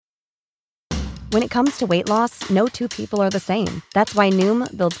When it comes to weight loss, no two people are the same. That's why Noom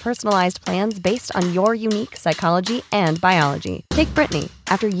builds personalized plans based on your unique psychology and biology. Take Brittany.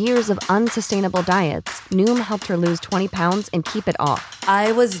 After years of unsustainable diets, Noom helped her lose 20 pounds and keep it off.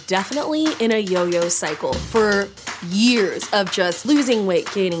 I was definitely in a yo-yo cycle for years of just losing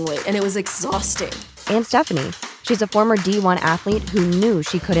weight, gaining weight, and it was exhausting. And Stephanie. She's a former D1 athlete who knew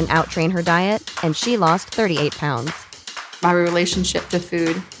she couldn't outtrain her diet, and she lost 38 pounds. My relationship to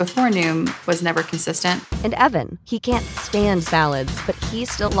food before Noom was never consistent. And Evan, he can't stand salads, but he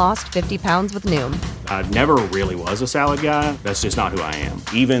still lost 50 pounds with Noom. I never really was a salad guy. That's just not who I am.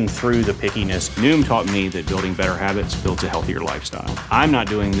 Even through the pickiness, Noom taught me that building better habits builds a healthier lifestyle. I'm not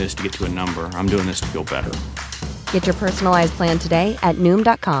doing this to get to a number. I'm doing this to feel better. Get your personalized plan today at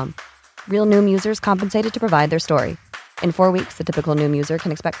Noom.com. Real Noom users compensated to provide their story. In 4 weeks, the typical Noom user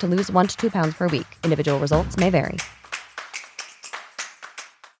can expect to lose 1 to 2 pounds per week. Individual results may vary.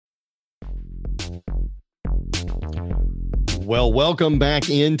 Well, welcome back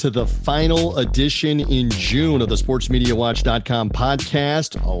into the final edition in June of the SportsMediaWatch.com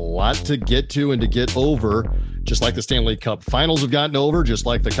podcast. A lot to get to and to get over, just like the Stanley Cup Finals have gotten over, just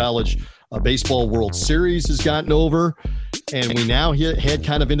like the College Baseball World Series has gotten over. And we now head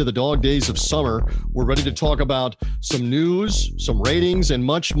kind of into the dog days of summer. We're ready to talk about some news, some ratings, and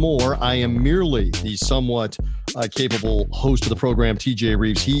much more. I am merely the somewhat capable host of the program, TJ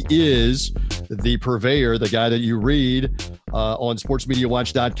Reeves. He is the purveyor, the guy that you read on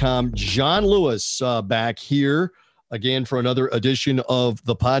sportsmediawatch.com. John Lewis back here again for another edition of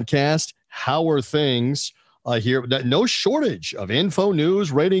the podcast. How are things here? No shortage of info,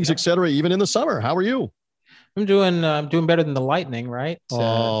 news, ratings, etc., even in the summer. How are you? I'm doing better than the Lightning, right?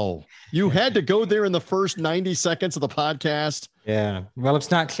 You had to go there in the first 90 seconds of the podcast. Yeah. Well,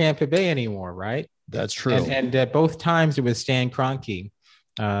 it's not Tampa Bay anymore, right? That's true. And both times it was Stan Kroenke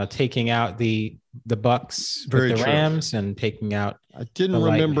taking out the Bucks with the Rams and taking out. I didn't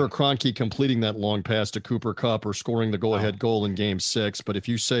remember Kroenke completing that long pass to Cooper Kupp or scoring the go-ahead goal in Game 6. But if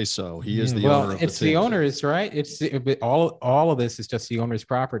you say so, he is the owner of the team. It's the owners, right? It's all of this is just the owner's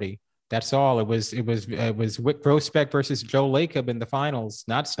property. That's all. It was Wyc Grousbeck versus Joe Lacob in the finals,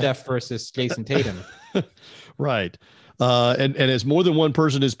 not Steph versus Jason Tatum. Right. And as more than one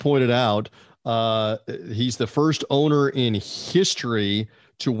person has pointed out, he's the first owner in history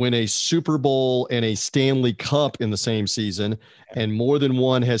to win a Super Bowl and a Stanley Cup in the same season. And more than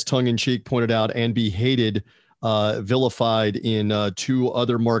one has tongue-in-cheek pointed out and be hated, vilified in 2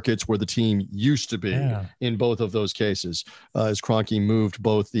 other markets where the team used to be in both of those cases, as Kroenke moved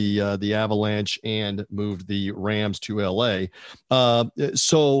both the Avalanche and moved the Rams to LA.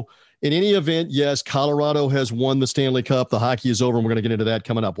 So in any event, yes, Colorado has won the Stanley Cup. The hockey is over, and we're going to get into that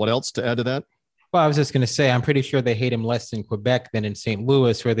coming up. What else to add to that? Well, I was just going to say, I'm pretty sure they hate him less in Quebec than in St.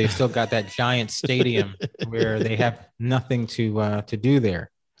 Louis, where they've still got that giant stadium where they have nothing to do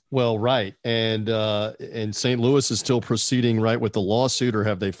there. Well, right. And St. Louis is still proceeding right with the lawsuit, or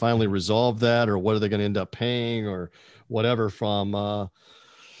have they finally resolved that, or what are they going to end up paying or whatever from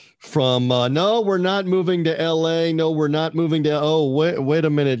no, we're not moving to LA. No, we're not moving to, wait a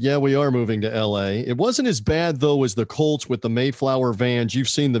minute. Yeah, we are moving to LA. It wasn't as bad though as the Colts with the Mayflower vans. You've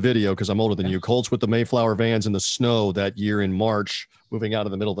seen the video because I'm older than you. Colts with the Mayflower vans in the snow that year in March, moving out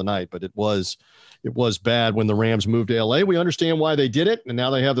in the middle of the night, but it was bad when the Rams moved to LA. We understand why they did it. And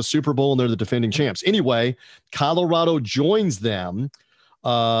now they have the Super Bowl and they're the defending champs. Anyway, Colorado joins them.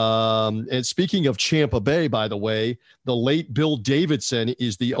 And speaking of Tampa Bay, by the way, the late Bill Davidson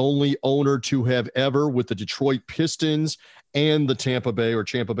is the only owner to have ever, with the Detroit Pistons and the Tampa Bay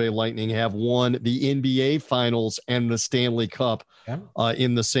Lightning, have won the NBA Finals and the Stanley Cup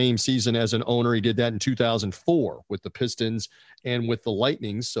in the same season as an owner. He did that in 2004 with the Pistons and with the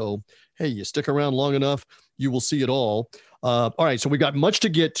Lightning. So, hey, you stick around long enough, you will see it all. All right, so we got much to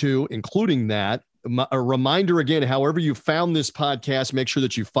get to, including that. A reminder again, however you found this podcast, make sure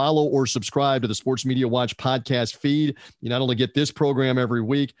that you follow or subscribe to the Sports Media Watch podcast feed. You not only get this program every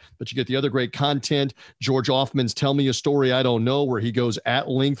week, but you get the other great content. George Offman's Tell Me a Story I Don't Know, where he goes at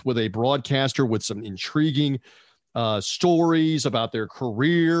length with a broadcaster with some intriguing stories about their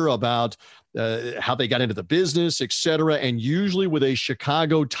career, about how they got into the business, etc., and usually with a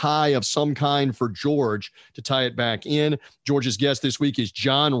Chicago tie of some kind for George to tie it back in. George's guest this week is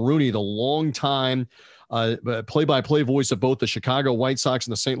John Rooney, the longtime play-by-play voice of both the Chicago White Sox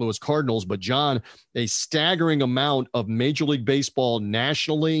and the St. Louis Cardinals. But John, a staggering amount of Major League Baseball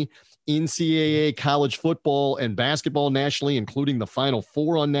nationally, NCAA college football and basketball nationally, including the Final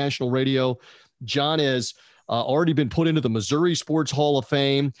Four on national radio. John has already been put into the Missouri Sports Hall of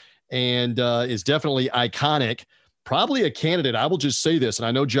Fame and is definitely iconic, probably a candidate. I will just say this, and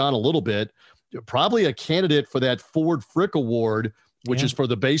I know John a little bit, probably a candidate for that Ford Frick Award, which is for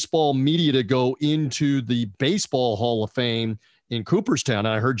the baseball media to go into the Baseball Hall of Fame in Cooperstown. And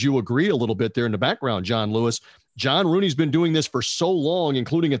I heard you agree a little bit there in the background, John Lewis. John Rooney's been doing this for so long,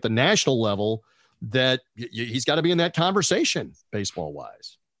 including at the national level, that he's got to be in that conversation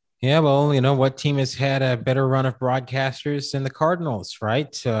baseball-wise. Yeah, well, what team has had a better run of broadcasters than the Cardinals,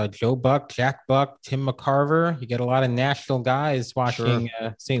 right? Joe Buck, Jack Buck, Tim McCarver. You get a lot of national guys watching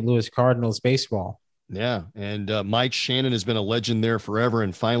St. Louis Cardinals baseball. Yeah, and Mike Shannon has been a legend there forever,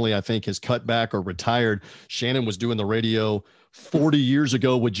 and finally, I think, has cut back or retired. Shannon was doing the radio 40 years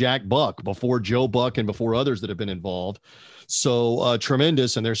ago with Jack Buck, before Joe Buck and before others that have been involved. So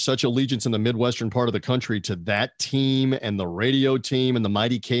tremendous, and there's such allegiance in the Midwestern part of the country to that team and the radio team and the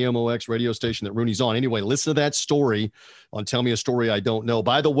mighty KMOX radio station that Rooney's on. Anyway, listen to that story on Tell Me a Story I Don't Know.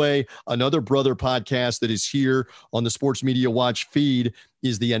 By the way, another brother podcast that is here on the Sports Media Watch feed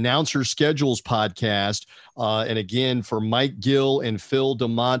is the Announcer Schedules podcast. And again, for Mike Gill and Phil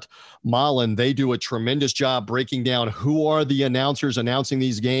DeMont Mullen, they do a tremendous job breaking down who are the announcers announcing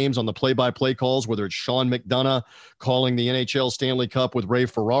these games on the play-by-play calls, whether it's Sean McDonough calling the NHL Stanley Cup with Ray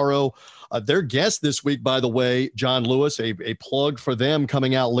Ferraro. Their guest this week, by the way, John Lewis, a plug for them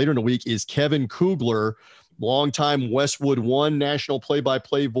coming out later in the week, is Kevin Kugler, longtime Westwood One national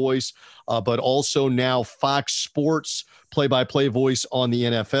play-by-play voice, but also now Fox Sports play-by-play voice on the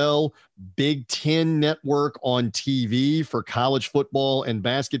NFL, Big Ten Network on TV for college football and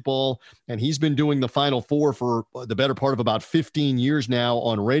basketball. And he's been doing the Final Four for the better part of about 15 years now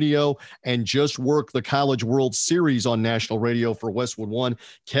on radio, and just worked the College World Series on national radio for Westwood One.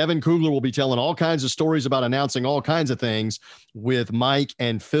 Kevin Kugler will be telling all kinds of stories about announcing all kinds of things with Mike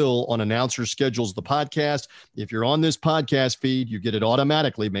and Phil on Announcer Schedules, the podcast. If you're on this podcast feed, you get it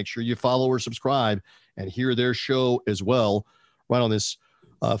automatically. Make sure you follow or subscribe and hear their show as well right on this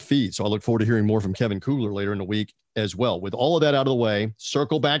feed. So I look forward to hearing more from Kevin Kugler later in the week as well. With all of that out of the way,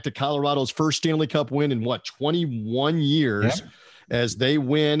 circle back to Colorado's first Stanley Cup win in 21 years as they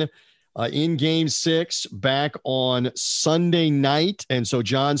win in Game 6 back on Sunday night. And so,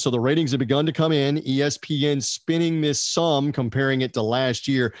 John, the ratings have begun to come in. ESPN spinning this sum, comparing it to last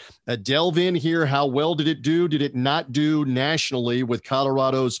year. Delve in here. How well did it do? Did it not do nationally with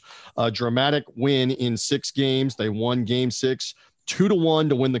Colorado's dramatic win in 6 games? They won Game 6 2-1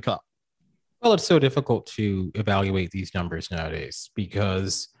 to win the Cup. Well, it's so difficult to evaluate these numbers nowadays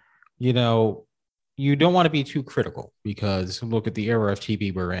because, you don't want to be too critical, because look at the era of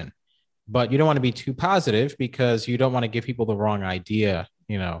TV we're in. But you don't want to be too positive because you don't want to give people the wrong idea.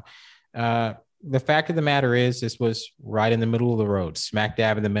 The fact of the matter is, this was right in the middle of the road, smack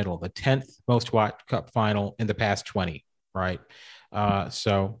dab in the middle, the 10th most watched Cup final in the past 20, right?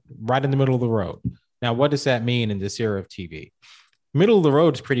 So right in the middle of the road. Now, what does that mean in this era of TV? Middle of the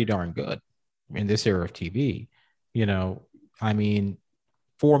road is pretty darn good in this era of TV. 4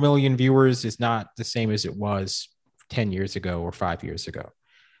 million viewers is not the same as it was 10 years ago or 5 years ago.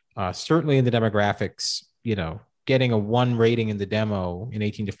 Certainly in the demographics, getting a 1 rating in the demo in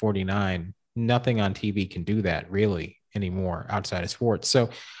 18 to 49, nothing on TV can do that really anymore outside of sports.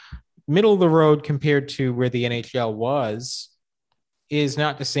 So middle of the road compared to where the NHL was is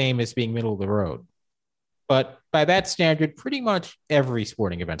not the same as being middle of the road. But by that standard, pretty much every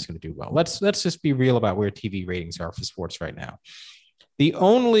sporting event's going to do well. Let's just be real about where TV ratings are for sports right now. The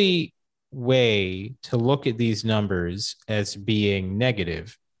only way to look at these numbers as being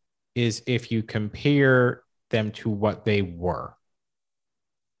negative is if you compare them to what they were.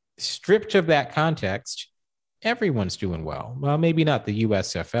 Stripped of that context, everyone's doing well. Well, maybe not the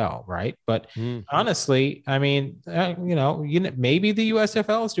USFL, right? But honestly, maybe the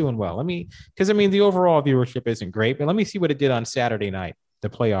USFL is doing well. Because the overall viewership isn't great, but let me see what it did on Saturday night, the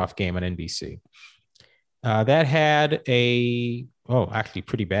playoff game on NBC. That had actually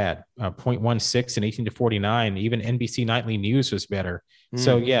pretty bad, 0.16 and 18 to 49. Even NBC Nightly News was better.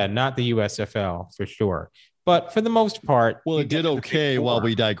 So yeah, not the USFL for sure. But for the most part, well, it did okay while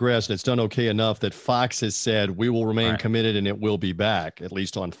we digress. And it's done okay enough that Fox has said we will remain committed and it will be back, at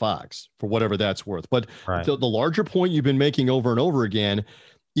least on Fox, for whatever that's worth. But the larger point you've been making over and over again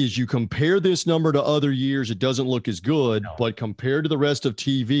is you compare this number to other years, it doesn't look as good, but compared to the rest of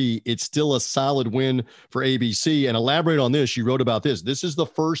TV, it's still a solid win for ABC. And elaborate on this. You wrote about this. This is the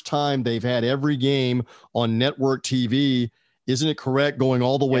first time they've had every game on network TV. Isn't it correct, going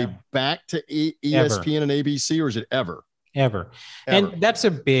all the way back to ESPN and ABC, or is it ever? Ever. And that's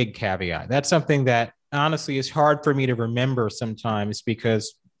a big caveat. That's something that honestly is hard for me to remember sometimes,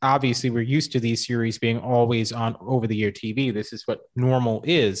 because obviously we're used to these series being always on over-the-air TV. This is what normal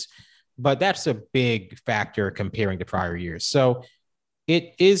is. But that's a big factor comparing to prior years. So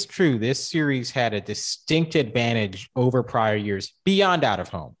it is true. This series had a distinct advantage over prior years beyond out of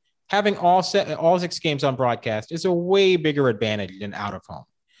home. Having all 6 games on broadcast is a way bigger advantage than out of home.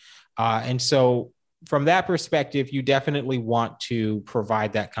 And so from that perspective, you definitely want to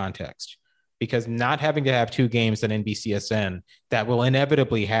provide that context, because not having to have 2 games on NBCSN that will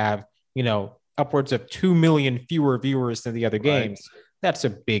inevitably have, upwards of 2 million fewer viewers than the other games, that's a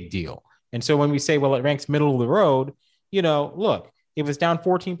big deal. And so when we say, well, it ranks middle of the road, look, it was down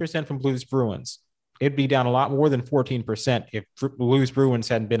 14% from Blues Bruins. It'd be down a lot more than 14% if Blues Bruins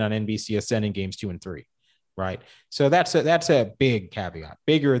hadn't been on NBCSN in games 2 and 3, right? So that's a big caveat,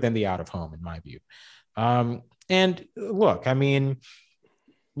 bigger than the out of home in my view. And look, I mean,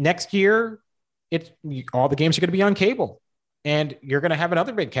 next year, all the games are going to be on cable, and you're going to have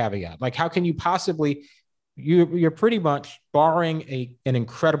another big caveat. Like, how can you possibly? You're pretty much barring an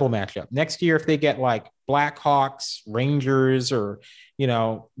incredible matchup next year. If they get like Blackhawks, Rangers, or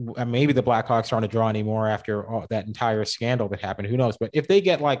maybe the Blackhawks aren't a draw anymore after that entire scandal that happened. Who knows? But if they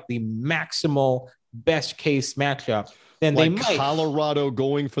get like the maximal best case matchup, then like they might. Colorado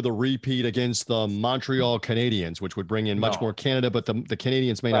going for the repeat against the Montreal Canadiens, which would bring in much more Canada, but the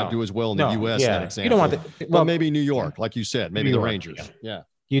Canadiens may not do as well in the U.S. That example. You don't want but maybe New York, like you said, maybe the Rangers. Yeah.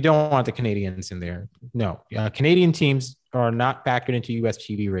 You don't want the Canadians in there. No, Canadian teams are not factored into U.S.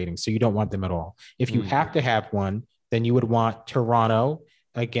 TV ratings, so you don't want them at all. If you have to have one, then you would want Toronto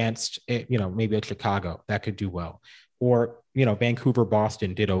against, maybe a Chicago. That could do well. Or, Vancouver,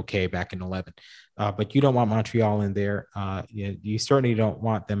 Boston did okay back in 11. But you don't want Montreal in there. You certainly don't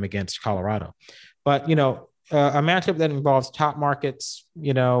want them against Colorado. But, a matchup that involves top markets,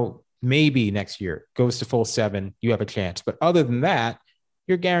 maybe next year goes to full 7, you have a chance. But other than that,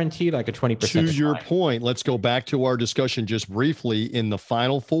 you're guaranteed like a 20%. To your point, let's go back to our discussion just briefly. In the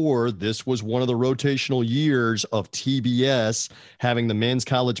Final Four, this was one of the rotational years of TBS having the men's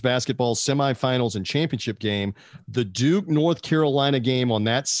college basketball semifinals and championship game. The Duke North Carolina game on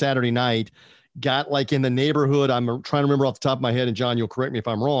that Saturday night got like in the neighborhood, I'm trying to remember off the top of my head, and John, you'll correct me if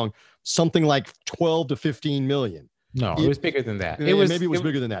I'm wrong, something like 12 to 15 million. No, it was bigger than that. Maybe it was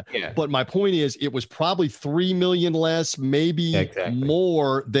bigger than that. Yeah. But my point is, it was probably 3 million less, maybe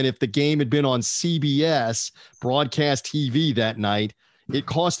more than if the game had been on CBS broadcast TV that night. It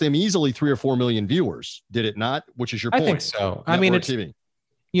cost them easily 3 or 4 million viewers, did it not? Which is your point? I think so. I mean, it's TV.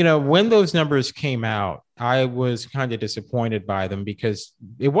 When those numbers came out, I was kind of disappointed by them, because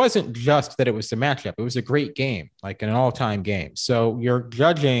it wasn't just that it was the matchup. It was a great game, like an all-time game. So you're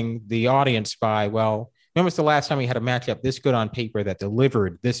judging the audience by, well, when was the last time we had a matchup this good on paper that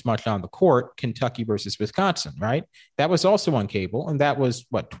delivered this much on the court? Kentucky versus Wisconsin, right? That was also on cable, and that was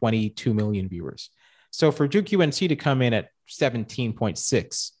 22 million viewers. So for Duke UNC to come in at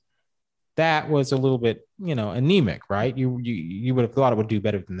 17.6, that was a little bit, anemic, right? You would have thought it would do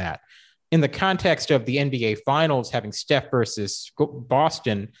better than that. In the context of the NBA Finals having Steph versus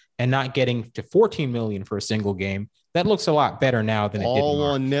Boston and not getting to 14 million for a single game, that looks a lot better now than it did. All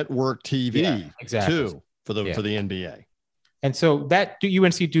on network TV, too, for the NBA. And so that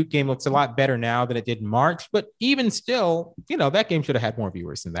UNC Duke game looks a lot better now than it did in March. But even still, that game should have had more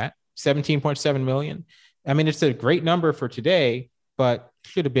viewers than that. 17.7 million. I mean, it's a great number for today, but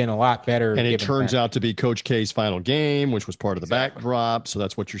should have been a lot better. And it turns out to be Coach K's final game, which was part of the backdrop. So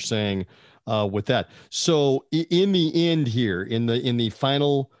that's what you're saying with that. So in the end here, in the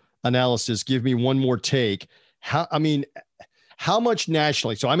final analysis, give me one more take. How much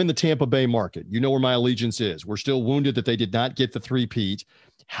nationally? So I'm in the Tampa Bay market. You know where my allegiance is. We're still wounded that they did not get the three-peat.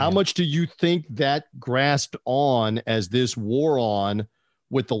 How much do you think that grasped on as this wore on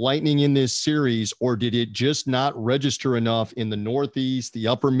with the Lightning in this series, or did it just not register enough in the Northeast, the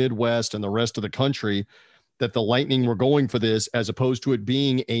upper Midwest, and the rest of the country that the Lightning were going for this, as opposed to it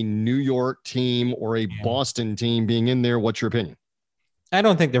being a New York team or a Boston team being in there? What's your opinion? I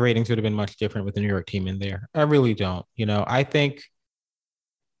don't think the ratings would have been much different with the New York team in there. I really don't. I think,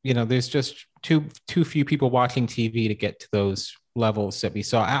 there's just too few people watching TV to get to those levels that we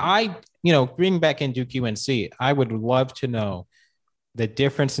saw. I bring back in Duke UNC, I would love to know the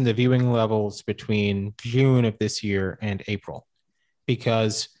difference in the viewing levels between June of this year and April,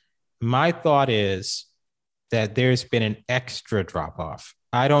 because my thought is that there's been an extra drop off.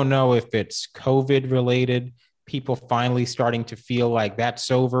 I don't know if it's COVID related, people finally starting to feel like that's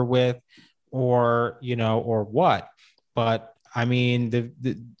over with, or what. But I mean,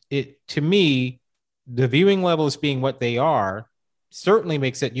 to me, the viewing levels being what they are certainly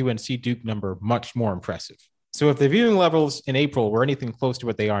makes that UNC Duke number much more impressive. So if the viewing levels in April were anything close to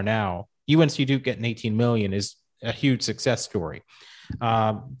what they are now, UNC Duke getting 18 million is a huge success story.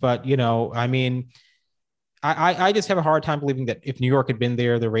 But, I mean, I just have a hard time believing that if New York had been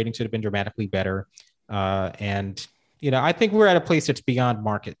there, the ratings would have been dramatically better. And, I think we're at a place that's beyond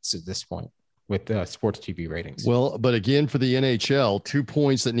markets at this point with sports TV ratings. Well, but again, for the NHL, 2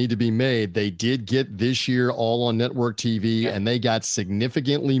 points that need to be made. They did get this year all on network TV, and they got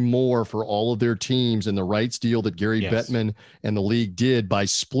significantly more for all of their teams in the rights deal that Gary Bettman and the league did by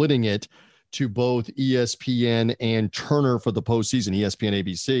splitting it to both ESPN and Turner for the postseason, ESPN,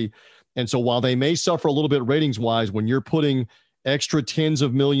 ABC. And so while they may suffer a little bit ratings wise, when you're putting extra tens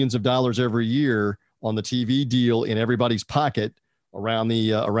of millions of dollars every year on the TV deal in everybody's pocket around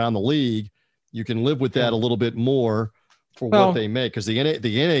the league, you can live with that a little bit more for what they make, because the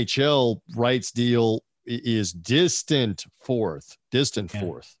NHL rights deal is distant fourth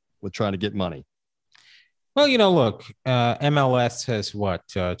with trying to get money. Well, look, MLS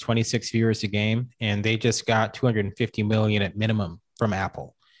has 26 viewers a game, and they just got $250 million at minimum from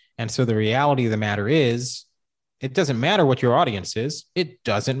Apple. And so the reality of the matter is, it doesn't matter what your audience is. It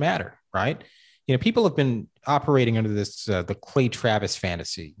doesn't matter, right? People have been operating under this, the Clay Travis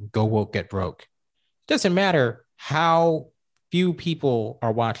fantasy, go woke, get broke. It doesn't matter how few people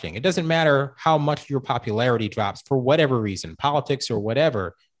are watching. It doesn't matter how much your popularity drops for whatever reason, politics or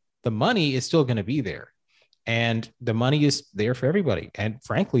whatever, the money is still going to be there. And the money is there for everybody. And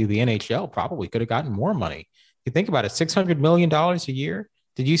frankly, the NHL probably could have gotten more money. You think about it, $600 million a year.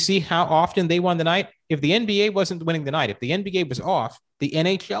 Did you see how often they won the night? If the NBA wasn't winning the night, if the NBA was off, the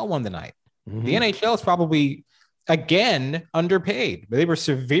NHL won the night. Mm-hmm. The NHL is probably, again, underpaid. They were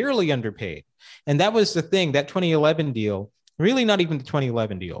severely underpaid. And that was the thing, that 2011 deal, really not even the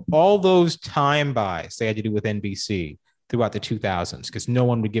 2011 deal. All those time buys they had to do with NBC throughout the 2000s, because no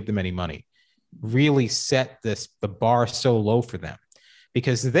one would give them any money, really set the bar so low for them.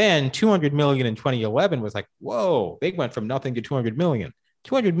 Because then 200 million in 2011 was like, whoa, they went from nothing to 200 million.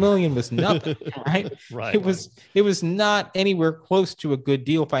 200 million was nothing, right? Right. It was not anywhere close to a good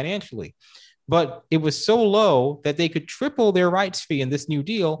deal financially, but it was so low that they could triple their rights fee in this new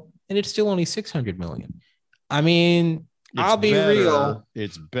deal, and it's still only 600 million. I mean, I'll be real.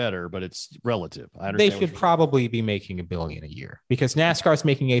 It's better, but it's relative. I understand. They should probably be making $1 billion a year, because NASCAR is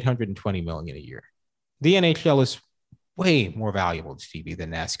making 820 million a year. The NHL is way more valuable to TV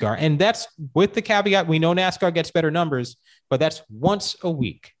than NASCAR. And that's with the caveat, we know NASCAR gets better numbers, but that's once a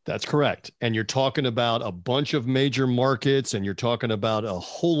week. That's correct. And you're talking about a bunch of major markets, and you're talking about a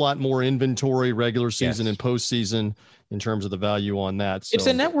whole lot more inventory, regular season and postseason, in terms of the value on that. So. It's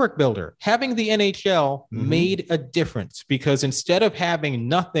a network builder. Having the NHL made a difference, because instead of having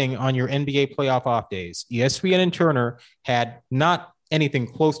nothing on your NBA playoff off days, ESPN and Turner had not anything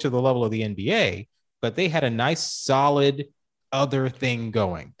close to the level of the NBA, but they had a nice, solid other thing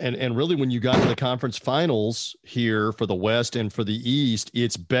going. And really, when you got to the conference finals here for the West and for the East,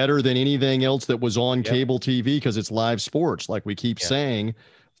 it's better than anything else that was on cable TV, because it's live sports, like we keep saying,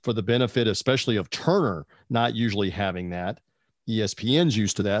 for the benefit, especially of Turner, not usually having that. ESPN's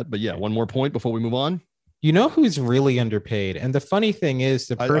used to that. But one more point before we move on. You know who's really underpaid? And the funny thing is,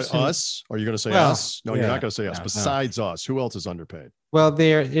 the person... Us? Are you going to say us? No, you're not going to say us. Besides us, who else is underpaid? Well,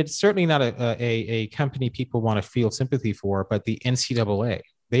 it's certainly not a company people want to feel sympathy for, but the NCAA.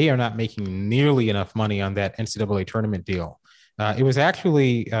 They are not making nearly enough money on that NCAA tournament deal. It was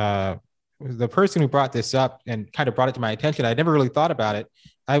actually the person who brought this up and kind of brought it to my attention. I never really thought about it.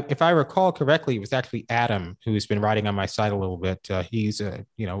 If I recall correctly, it was actually Adam, who's been writing on my site a little bit. He's,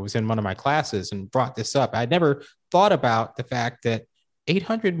 was in one of my classes and brought this up. I'd never thought about the fact that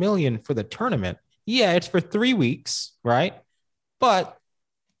 800 million for the tournament. Yeah, it's for 3 weeks, right? But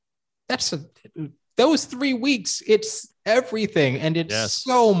those 3 weeks, it's everything. And it's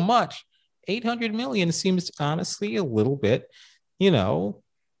so much. 800 million seems honestly a little bit,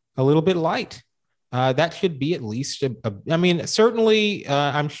 light. That should be at least certainly,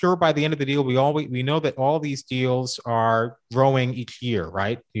 I'm sure by the end of the deal, we know that all these deals are growing each year,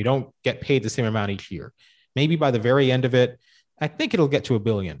 right? You don't get paid the same amount each year. Maybe by the very end of it, I think it'll get to $1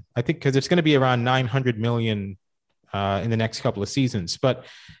 billion. I think because it's going to be around 900 million in the next couple of seasons. But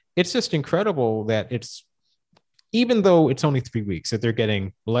it's just incredible that even though it's only 3 weeks, that they're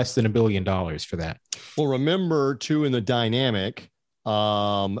getting less than $1 billion for that. Well, remember too, in the dynamic,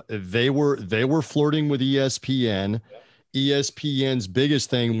 they were flirting with ESPN. ESPN's biggest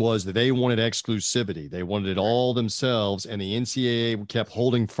thing was that they wanted exclusivity. They wanted it all themselves. And the NCAA kept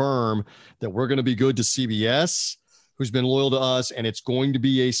holding firm that we're going to be good to CBS, who's been loyal to us, and it's going to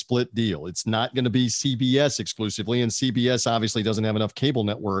be a split deal. It's not going to be CBS exclusively. And CBS obviously doesn't have enough cable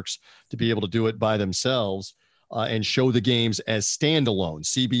networks to be able to do it by themselves. and show the games as standalone.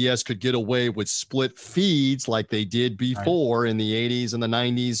 CBS could get away with split feeds like they did before in the 80s and the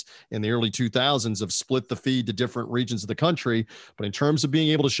 90s and the early 2000s of split the feed to different regions of the country. But in terms of being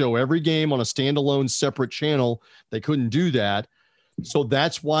able to show every game on a standalone separate channel, they couldn't do that. So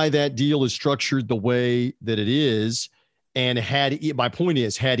that's why that deal is structured the way that it is. And my point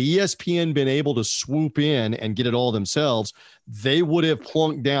is, had ESPN been able to swoop in and get it all themselves, they would have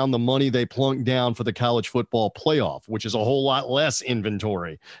plunked down the money they plunked down for the college football playoff, which is a whole lot less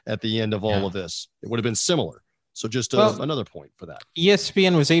inventory at the end of all of this. It would have been similar. So just another point for that.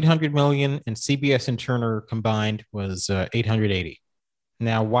 ESPN was 800 million and CBS and Turner combined was 880.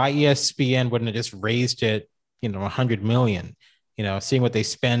 Now, why ESPN wouldn't have just raised it, 100 million, seeing what they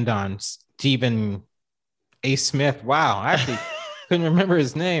spend on Stephen A. Smith. Wow. I actually couldn't remember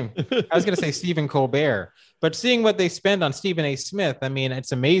his name. I was going to say Stephen Colbert, but seeing what they spend on Stephen A. Smith, I mean,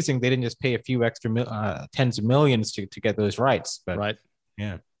 it's amazing. They didn't just pay a few extra tens of millions to get those rights, but right.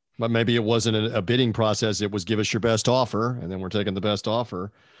 Yeah. But maybe it wasn't a bidding process. It was give us your best offer. And then we're taking the best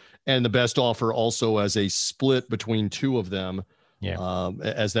offer, and the best offer also as a split between two of them. Yeah.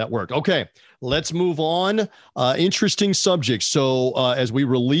 As that worked. Okay, let's move on. Interesting subject. So as we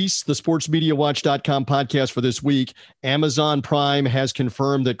release the sportsmediawatch.com podcast for this week, Amazon Prime has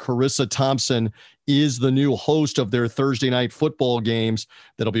confirmed that Carissa Thompson is the new host of their Thursday night football games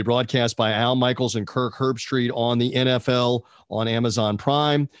that'll be broadcast by Al Michaels and Kirk Herbstreit on the NFL on Amazon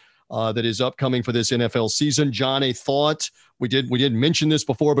Prime. That is upcoming for this NFL season. John, a thought? We didn't mention this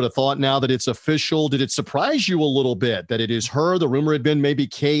before, but a thought now that it's official. Did it surprise you a little bit that it is her? The rumor had been maybe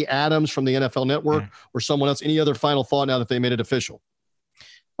Kay Adams from the NFL Network or someone else. Any other final thought now that they made it official?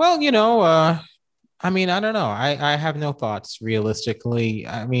 Well, I mean, I don't know. I have no thoughts realistically.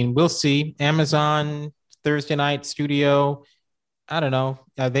 I mean, we'll see. Amazon Thursday night studio. I don't know.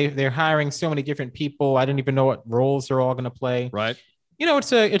 They're hiring so many different people. I don't even know what roles they're all going to play. Right.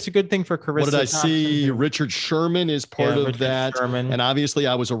 It's a good thing for Carissa. What did I see? Richard Sherman is part of that. Sherman. And obviously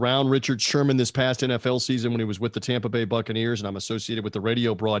I was around Richard Sherman this past NFL season when he was with the Tampa Bay Buccaneers, and I'm associated with the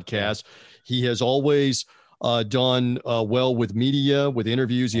radio broadcast. He has always done well with media, with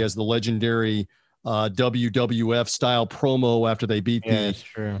interviews. He has the legendary WWF style promo after they beat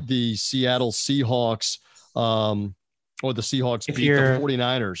the Seattle Seahawks or the Seahawks beat the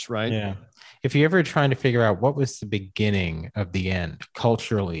 49ers, right? Yeah. If you're ever trying to figure out what was the beginning of the end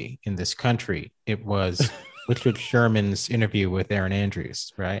culturally in this country, it was Richard Sherman's interview with Aaron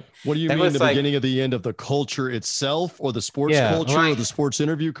Andrews, right? What do you mean, the beginning of the end of the culture itself, or the sports culture, or the sports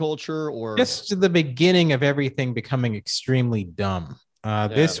interview culture, or just the beginning of everything becoming extremely dumb?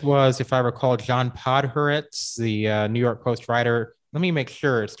 This was, if I recall, John Podhoretz, the New York Post writer. Let me make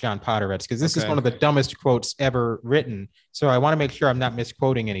sure it's John Podhoretz, because this is one of the dumbest quotes ever written. So I want to make sure I'm not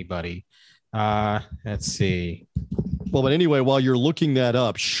misquoting anybody. Let's see. Well, but anyway, while you're looking that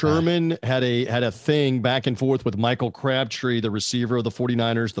up, Sherman had a thing back and forth with Michael Crabtree, the receiver of the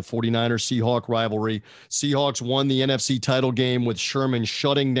 49ers, the 49ers-Seahawk rivalry. Seahawks won the NFC title game with Sherman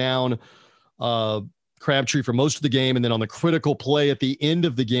shutting down Crabtree for most of the game, and then on the critical play at the end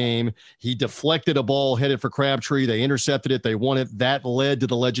of the game, he deflected a ball headed for Crabtree. They intercepted it. They won it. That led to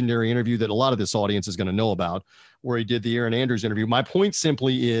the legendary interview that a lot of this audience is going to know about, where he did the Aaron Andrews interview. My point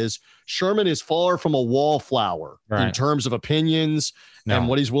simply is Sherman is far from a wallflower in terms of opinions and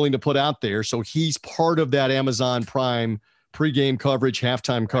what he's willing to put out there. So he's part of that Amazon Prime pregame coverage,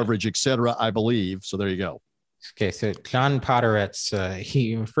 halftime coverage, etc., I believe. So there you go. Okay, so John Podhoretz,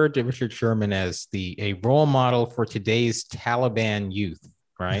 he referred to Richard Sherman as a role model for today's Taliban youth,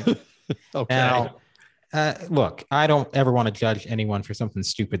 right? Okay. Now, look, I don't ever want to judge anyone for something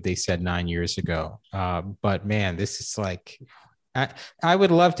stupid they said 9 years ago. But man, this is like, I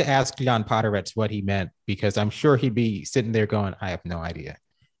would love to ask John Podhoretz what he meant, because I'm sure he'd be sitting there going, I have no idea,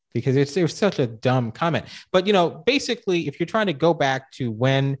 because it was such a dumb comment. But, basically, if you're trying to go back to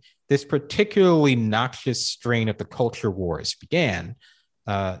when this particularly noxious strain of the culture wars began,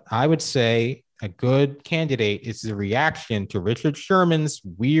 I would say a good candidate is the reaction to Richard Sherman's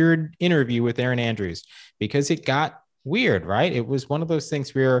weird interview with Aaron Andrews, because it got weird, right? It was one of those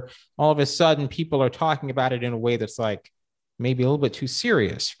things where all of a sudden people are talking about it in a way that's like maybe a little bit too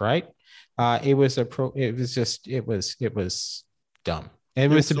serious, right? It was dumb.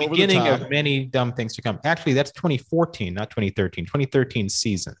 And it was the beginning of many dumb things to come. Actually, that's 2014, not 2013, 2013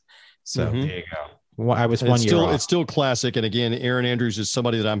 season. So there you go. Well, I was 1 year off. It's still classic. And again, Aaron Andrews is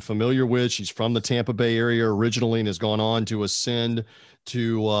somebody that I'm familiar with. She's from the Tampa Bay area originally and has gone on to ascend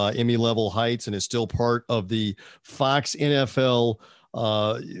to Emmy level heights and is still part of the Fox NFL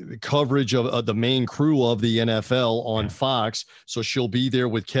coverage of the main crew of the NFL on Fox. So she'll be there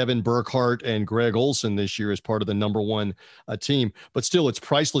with Kevin Burkhardt and Greg Olson this year as part of the number one team. But still, it's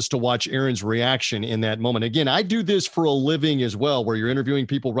priceless to watch Erin's reaction in that moment. Again, I do this for a living as well, where you're interviewing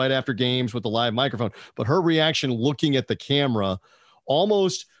people right after games with the live microphone. But her reaction looking at the camera,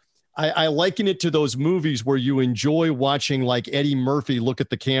 almost – I liken it to those movies where you enjoy watching, like Eddie Murphy look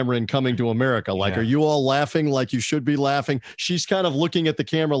at the camera in Coming to America. Like, are you all laughing like you should be laughing? She's kind of looking at the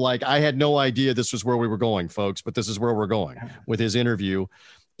camera like, I had no idea this was where we were going, folks, but this is where we're going with his interview.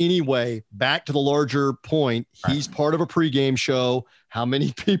 Anyway, back to the larger point, he's part of a pregame show. How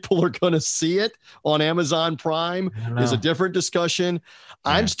many people are going to see it on Amazon Prime is a different discussion.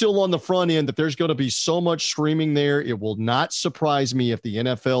 I'm still on the front end that there's going to be so much streaming there. It will not surprise me if the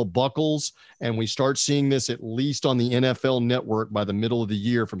NFL buckles and we start seeing this at least on the NFL Network by the middle of the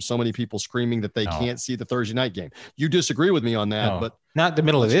year from so many people screaming that they can't see the Thursday night game. You disagree with me on that, but not the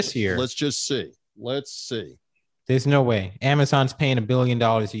middle of this year. Let's just see. Let's see. There's no way. Amazon's paying $1 billion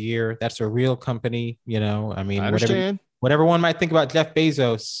a year. That's a real company. You know, I mean, whatever one might think about Jeff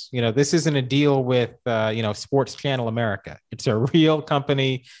Bezos, you know, this isn't a deal with, Sports Channel America. It's a real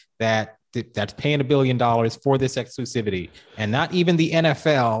company that's paying $1 billion for this exclusivity. And not even the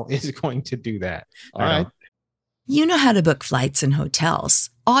NFL is going to do that. All right. You know how to book flights and hotels.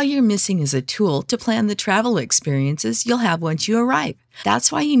 All you're missing is a tool to plan the travel experiences you'll have once you arrive.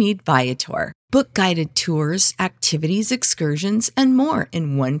 That's why you need Viator. Book guided tours, activities, excursions, and more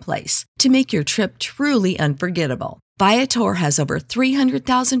in one place to make your trip truly unforgettable. Viator has over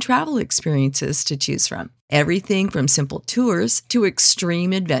 300,000 travel experiences to choose from. Everything from simple tours to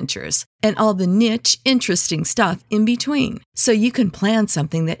extreme adventures and all the niche, interesting stuff in between. So you can plan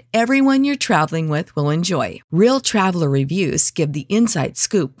something that everyone you're traveling with will enjoy. Real traveler reviews give the inside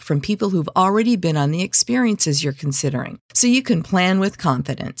scoop from people who've already been on the experiences you're considering. So you can plan with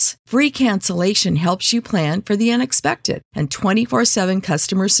confidence. Free cancellation helps you plan for the unexpected. And 24/7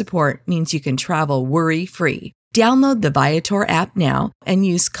 customer support means you can travel worry-free. Download the Viator app now and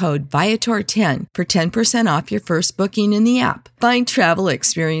use code Viator10 for 10% off your first booking in the app. Find travel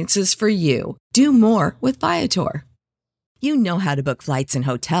experiences for you. Do more with Viator. You know how to book flights and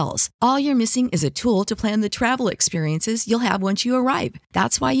hotels. All you're missing is a tool to plan the travel experiences you'll have once you arrive.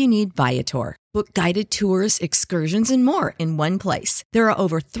 That's why you need Viator. Book guided tours, excursions, and more in one place. There are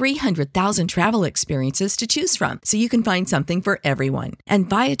over 300,000 travel experiences to choose from, so you can find something for everyone. And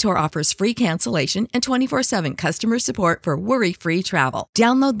Viator offers free cancellation and 24/7 customer support for worry-free travel.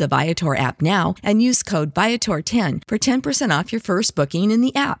 Download the Viator app now and use code Viator10 for 10% off your first booking in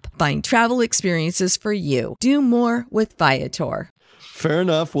the app. Find travel experiences for you. Do more with Viator. Fair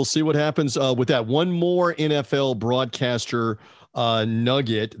enough. We'll see what happens with that. One more NFL broadcaster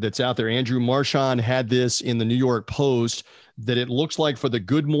nugget that's out there. Andrew Marchand had this in the New York Post that it looks like for the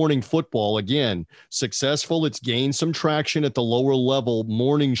Good Morning Football, again, successful. It's gained some traction at the lower level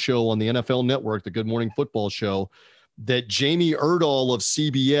morning show on the NFL Network, the Good Morning Football show, that Jamie Erdahl of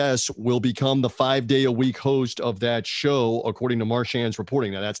CBS will become the 5-day-a-week host of that show, according to Marchand's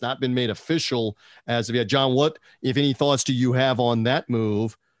reporting. Now, that's not been made official as of yet. John, what, if any, thoughts do you have on that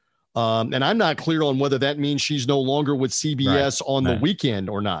move? And I'm not clear on whether that means she's no longer with CBS on the weekend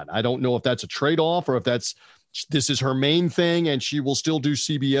or not. I don't know if that's a trade-off or if this is her main thing and she will still do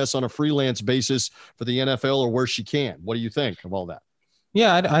CBS on a freelance basis for the NFL or where she can. What do you think of all that?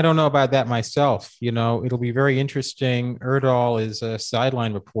 Yeah, I don't know about that myself. You know, it'll be very interesting. Erdahl is a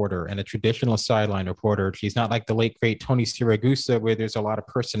sideline reporter and a traditional sideline reporter. She's not like the late, great Tony Siragusa, where there's a lot of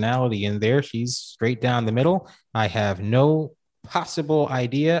personality in there. She's straight down the middle. I have no possible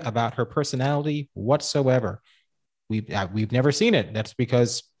idea about her personality whatsoever. We've never seen it. That's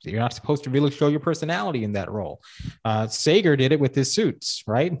because you're not supposed to really show your personality in that role. Sager did it with his suits,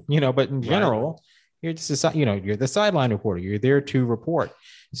 right? You know, but in general, you're just you're the sideline reporter. You're there to report.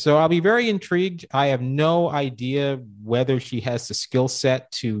 So I'll be very intrigued. I have no idea whether she has the skill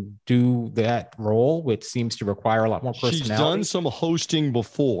set to do that role, which seems to require a lot more personality. She's done some hosting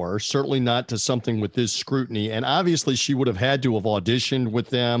before, certainly not to something with this scrutiny. And obviously she would have had to have auditioned with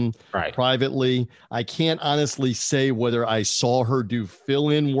them privately. I can't honestly say whether I saw her do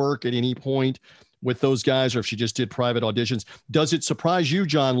fill-in work at any point with those guys or if she just did private auditions. Does it surprise you,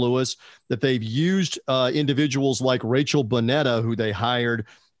 John Lewis, that they've used individuals like Rachel Bonnetta, who they hired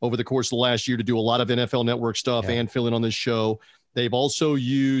over the course of the last year to do a lot of NFL Network stuff and fill in on this show? They've also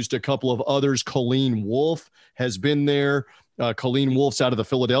used a couple of others. Colleen Wolfe has been there Colleen Wolf's out of the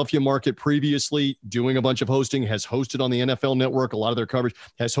Philadelphia market previously, doing a bunch of hosting, has hosted on the NFL Network, a lot of their coverage,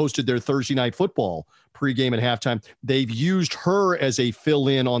 has hosted their Thursday Night Football pregame and halftime. They've used her as a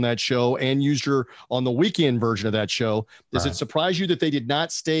fill-in on that show and used her on the weekend version of that show. Does it surprise you that they did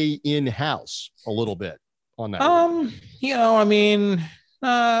not stay in-house a little bit on that? I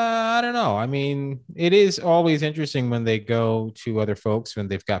don't know. I mean, it is always interesting when they go to other folks when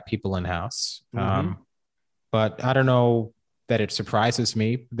they've got people in-house. But I don't know that it surprises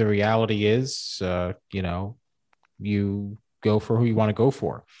me. The reality is, you go for who you want to go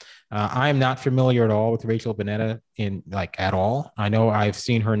for. I am not familiar at all with Rachel Bonnetta at all. I know I've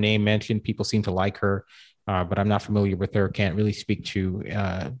seen her name mentioned. People seem to like her, but I'm not familiar with her. Can't really speak to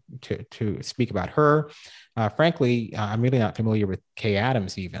speak about her. Frankly, I'm really not familiar with Kay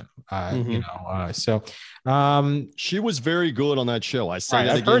Adams even. She was very good on that show. I say that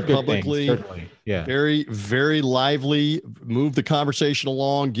I've again heard good publicly. things, certainly. Yeah, very, very lively. Move the conversation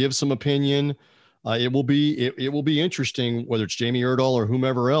along. Give some opinion. It will be interesting whether it's Jamie Erdahl or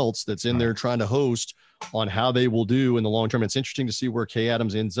whomever else that's in there trying to host on how they will do in the long term. It's interesting to see where Kay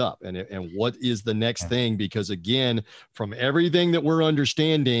Adams ends up and what is the next thing, because again, from everything that we're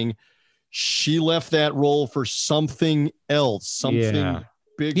understanding, she left that role for something else, something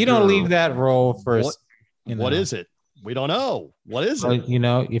bigger. You don't leave that role for what is it? We don't know. What is it?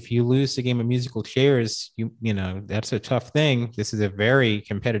 If you lose the game of musical chairs, that's a tough thing. This is a very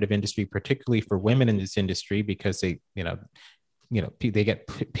competitive industry, particularly for women in this industry, because they get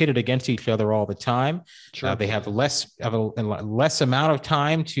pitted against each other all the time. Sure. They have less amount of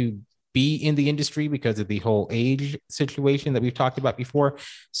time to be in the industry because of the whole age situation that we've talked about before.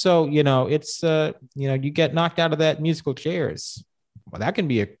 So, it's, you get knocked out of that musical chairs. Well, I'm not going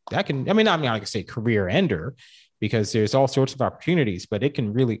to say career ender, because there's all sorts of opportunities, but it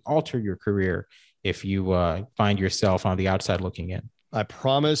can really alter your career if you find yourself on the outside looking in. I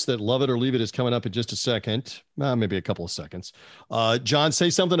promise that Love It or Leave It is coming up in just a second, maybe a couple of seconds. John, say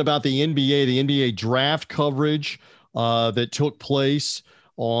something about the NBA draft coverage that took place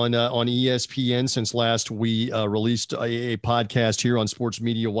on ESPN since last we released a podcast here on Sports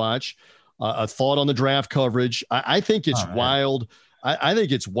Media Watch. A thought on the draft coverage. I think it's wild. I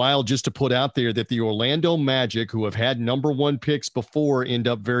think it's wild just to put out there that the Orlando Magic, who have had number one picks before, end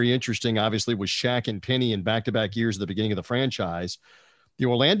up very interesting, obviously, with Shaq and Penny in back-to-back years at the beginning of the franchise. The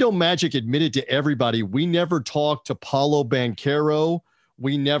Orlando Magic admitted to everybody, we never talked to Paolo Banchero.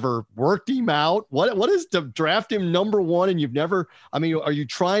 We never worked him out. What is to draft him number one? And you've never, are you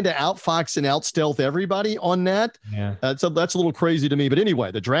trying to outfox and outstealth everybody on that? Yeah. That's a little crazy to me. But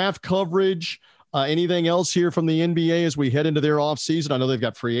anyway, the draft coverage, anything else here from the NBA as we head into their offseason? I know they've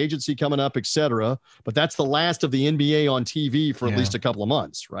got free agency coming up, et cetera, but that's the last of the NBA on TV for at least a couple of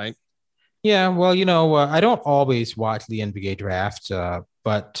months, right? Yeah, well, I don't always watch the NBA draft,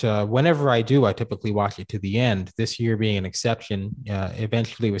 but whenever I do, I typically watch it to the end. This year being an exception,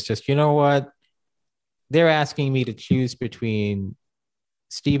 eventually it was just, they're asking me to choose between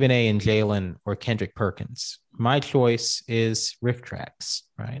Stephen A. and Jalen or Kendrick Perkins. My choice is Riff Tracks,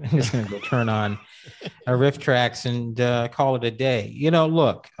 right? I'm just going to go turn on a Riff Tracks and call it a day.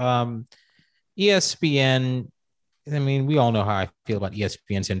 Look, ESPN, we all know how I feel about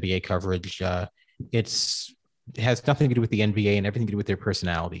ESPN's NBA coverage. It has nothing to do with the NBA and everything to do with their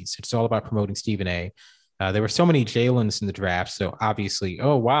personalities. It's all about promoting Stephen A. There were so many Jalen's in the draft. So obviously,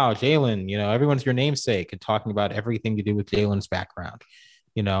 oh, wow, Jalen, everyone's your namesake, and talking about everything to do with Jalen's background.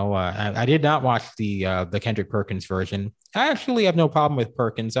 I did not watch the Kendrick Perkins version. I actually have no problem with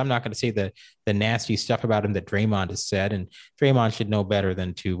Perkins. I'm not going to say the nasty stuff about him that Draymond has said, and Draymond should know better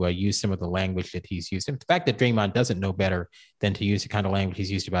than to use some of the language that he's used. And the fact that Draymond doesn't know better than to use the kind of language he's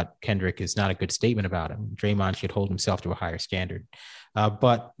used about Kendrick is not a good statement about him. Draymond should hold himself to a higher standard.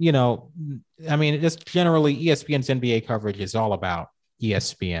 But just generally, ESPN's NBA coverage is all about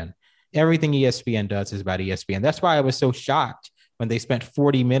ESPN. Everything ESPN does is about ESPN. That's why I was so shocked when they spent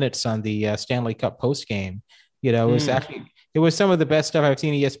 40 minutes on the Stanley Cup postgame. It was some of the best stuff I've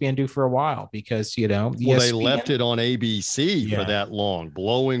seen ESPN do for a while, because, ESPN, they left it on ABC for that long,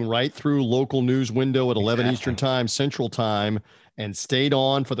 blowing right through local news window at 11 Eastern time, Central time, and stayed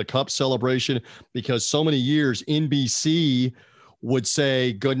on for the Cup celebration, because so many years NBC would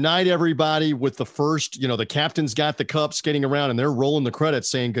say, good night, everybody, with the first, the captain's got the cup skating around and they're rolling the credits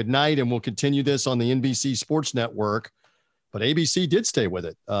saying good night. And we'll continue this on the NBC Sports Network. But ABC did stay with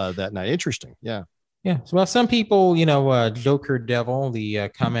it that night. Interesting. Yeah. Yeah. So, well, some people, Joker Devil, the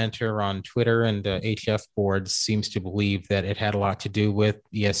commenter on Twitter and HF boards, seems to believe that it had a lot to do with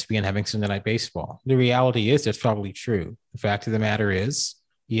ESPN having Sunday Night Baseball. The reality is that's probably true. The fact of the matter is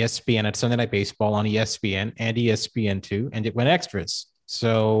ESPN at Sunday Night Baseball on ESPN and ESPN2, and it went extras.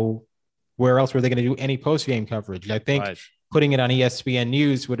 So where else were they going to do any post-game coverage? I think putting it on ESPN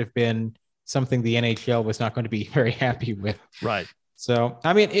News would have been something the NHL was not going to be very happy with. Right. So,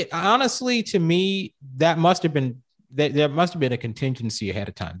 I mean, honestly, to me, that must have been there must have been a contingency ahead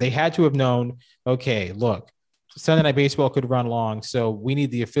of time. They had to have known, okay, look, Sunday Night Baseball could run long, so we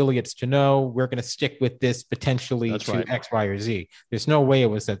need the affiliates to know we're going to stick with this potentially X, Y, or Z. There's no way it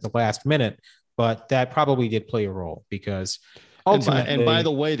was at the last minute, but that probably did play a role because ultimately. And by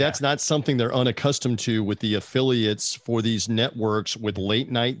the way, that's not something they're unaccustomed to with the affiliates for these networks with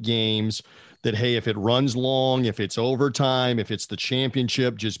late night games. That, hey, if it runs long, if it's overtime, if it's the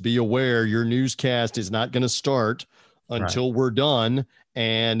championship, just be aware your newscast is not going to start until we're done.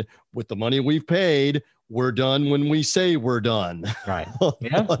 And with the money we've paid, we're done when we say we're done. Right.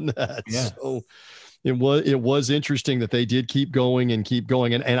 On that. Yeah. So it was interesting that they did keep going.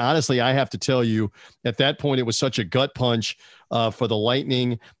 And honestly, I have to tell you, at that point, it was such a gut punch for the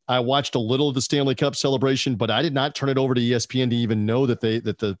Lightning. I watched a little of the Stanley Cup celebration, but I did not turn it over to ESPN to even know that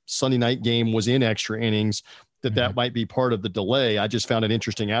the Sunday night game was in extra innings, that might be part of the delay. I just found it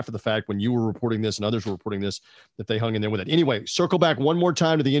interesting after the fact when you were reporting this and others were reporting this, that they hung in there with it. Anyway, circle back one more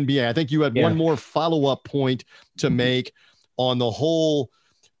time to the NBA. I think you had one more follow-up point to make on the whole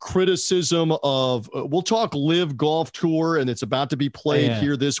criticism of we'll talk Live Golf Tour, and it's about to be played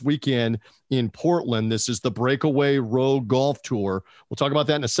here this weekend in Portland. This is the Breakaway Road Golf Tour. We'll talk about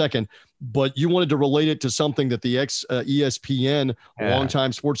that in a second, but you wanted to relate it to something that the ESPN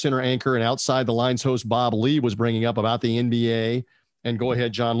longtime SportsCenter anchor and Outside the Lines host Bob Lee was bringing up about the NBA. And go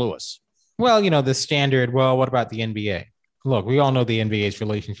ahead, John Lewis. Well, the standard, what about the NBA? Look, we all know the NBA's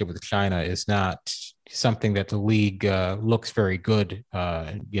relationship with China is not something that the league looks very good,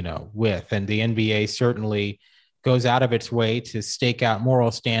 with. And the NBA certainly goes out of its way to stake out moral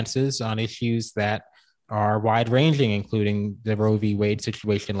stances on issues that are wide-ranging, including the Roe v. Wade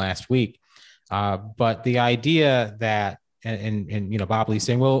situation last week. But the idea that, and Bob Lee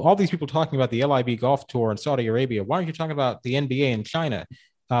saying, well, all these people talking about the LIV Golf Tour in Saudi Arabia, why aren't you talking about the NBA in China?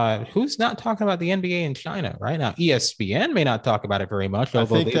 Who's not talking about the NBA in China right now? ESPN may not talk about it very much. I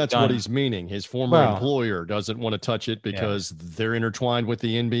think that's what he's meaning. His former employer doesn't want to touch it because they're intertwined with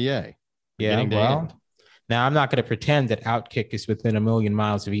the NBA. Now I'm not going to pretend that Outkick is within a million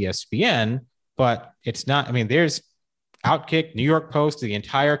miles of ESPN, but it's not. I mean, there's Outkick, New York Post, the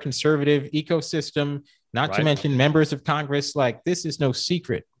entire conservative ecosystem, not to mention members of Congress. Like, this is no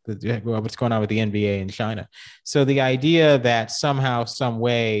secret what's going on with the NBA in China. So the idea that somehow, some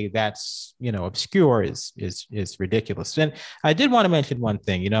way that's, obscure is ridiculous. And I did want to mention one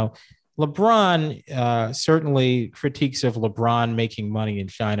thing, LeBron, certainly critiques of LeBron making money in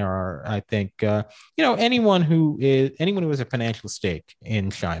China are, I think, anyone who has a financial stake in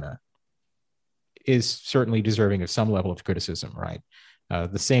China is certainly deserving of some level of criticism, right?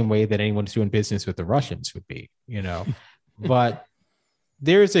 The same way that anyone who's doing business with the Russians would be, but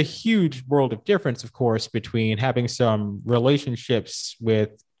there's a huge world of difference, of course, between having some relationships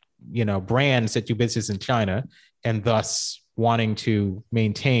with, brands that do business in China and thus wanting to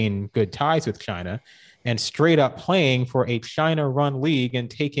maintain good ties with China, and straight up playing for a China-run league and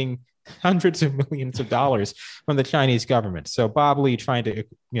taking hundreds of millions of dollars from the Chinese government. So Bob Lee trying to,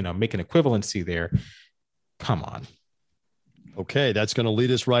 make an equivalency there. Come on. Okay, that's going to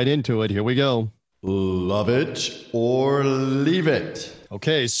lead us right into it. Here we go. Love it or leave it.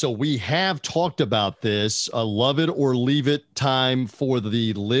 Okay, so we have talked about this, love it or leave it time for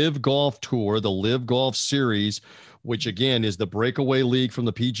the Live Golf Tour, the Live Golf Series, which again is the breakaway league from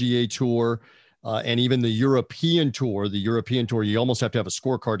the PGA Tour and even the European Tour. The European Tour, you almost have to have a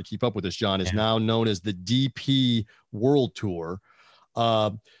scorecard to keep up with this, John, is now known as the DP World Tour.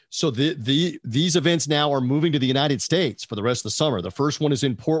 So these events now are moving to the United States for the rest of the summer. The first one is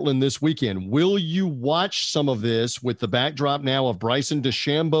in Portland this weekend. Will you watch some of this with the backdrop now of Bryson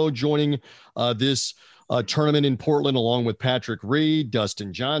DeChambeau joining this tournament in Portland, along with Patrick Reed,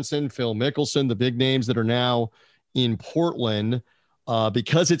 Dustin Johnson, Phil Mickelson, the big names that are now in Portland?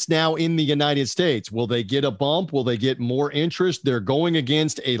 Because it's now in the United States, will they get a bump? Will they get more interest? They're going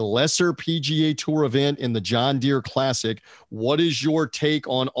against a lesser PGA Tour event in the John Deere Classic. What is your take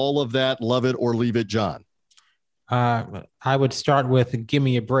on all of that? Love it or leave it, John? I would start with Give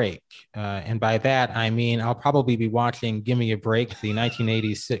Me a Break. And by that, I mean, I'll probably be watching Give Me a Break, the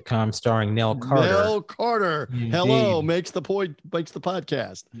 1980s sitcom starring Nell Carter. Nell Carter. Indeed. Hello. Makes the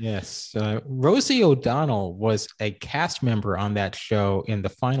podcast. Yes. Rosie O'Donnell was a cast member on that show in the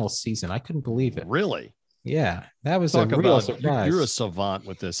final season. I couldn't believe it. Really? Yeah, that was Talk a real about surprise. you're a savant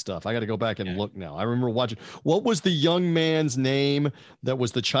with this stuff. I got to go back and look now. I remember watching. What was the young man's name that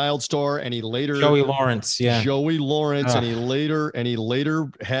was the child star, and he later Joey Lawrence. Yeah, Joey Lawrence, and he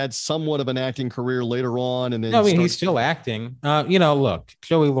later had somewhat of an acting career later on, and then I mean, he's still acting. Look,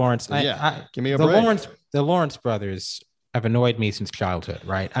 Joey Lawrence. Give me a the break. The Lawrence brothers have annoyed me since childhood,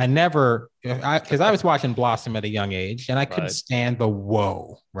 right? Because I was watching Blossom at a young age, and I couldn't stand the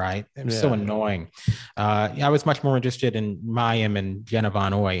whoa, right? It was so annoying. I was much more interested in Mayim and Jenna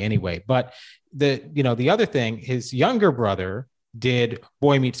Von Oy anyway. But the other thing, his younger brother did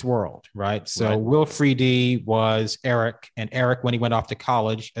Boy Meets World, right? So Will Friede was Eric, and Eric, when he went off to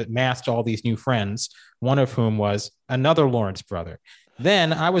college, amassed all these new friends, one of whom was another Lawrence brother.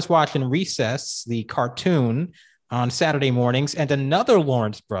 Then I was watching Recess, the cartoon, on Saturday mornings, and another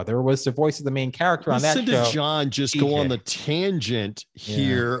Lawrence brother was the voice of the main character on that show. Listen to John just go on the tangent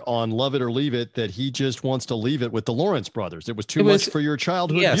here on Love It or Leave It, that he just wants to leave it with the Lawrence brothers. It was too much for your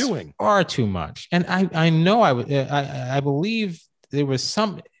childhood viewing. Far too much. And I believe there was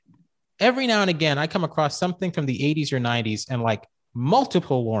some, every now and again, I come across something from the 80s or 90s, and like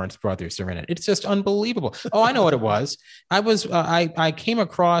multiple Lawrence brothers are in it. It's just unbelievable. Oh, I know what it was. I came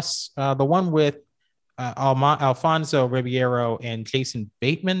across the one with Alfonso Ribeiro and Jason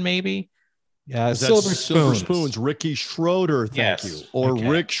Bateman, maybe. Silver Spoons. Ricky Schroeder, thank you. Or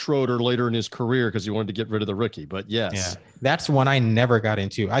Rick Schroeder later in his career, because he wanted to get rid of the Ricky. But yes, that's one I never got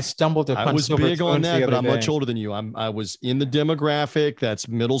into. I stumbled upon. I was Silver big on Spoons that, but I'm much older than you. I was in the demographic that's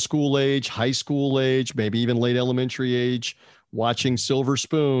middle school age, high school age, maybe even late elementary age, watching Silver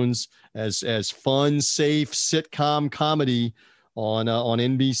Spoons as fun, safe sitcom comedy on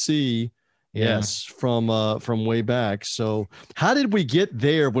NBC. Yes, from way back. So how did we get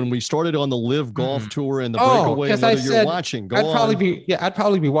there when we started on the Live Golf Tour and the breakaway and whether you're watching? I'd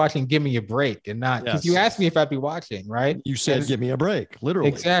probably be watching Give Me a Break, and not because you asked me if I'd be watching, right? You said give me a break, literally.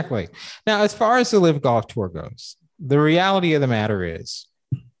 Exactly. Now, as far as the Live Golf Tour goes, the reality of the matter is,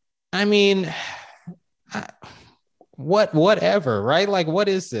 I mean, whatever, right? Like, what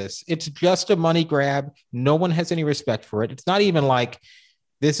is this? It's just a money grab. No one has any respect for it. It's not even like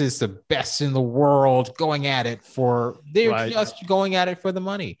this is the best in the world going at it they're just going at it for the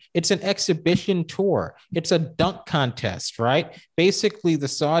money. It's an exhibition tour. It's a dunk contest, right? Basically, the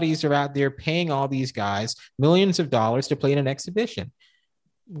Saudis are out there paying all these guys millions of dollars to play in an exhibition.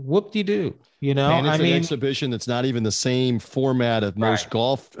 Whoop-de-doo, And it's an exhibition that's not even the same format of most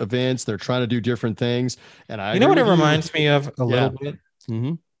golf events. They're trying to do different things. And what it reminds me of a little bit?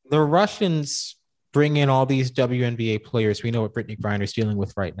 Mm-hmm. The Russians bring in all these WNBA players. We know what Brittany Griner is dealing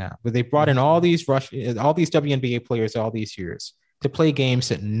with right now, but they brought in all these WNBA players all these years to play games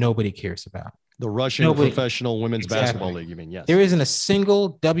that nobody cares about. The Russian Professional Women's Basketball League, you mean? Yes. There isn't a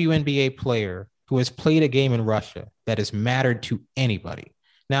single WNBA player who has played a game in Russia that has mattered to anybody.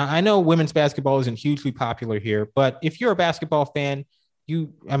 Now, I know women's basketball isn't hugely popular here, but if you're a basketball fan,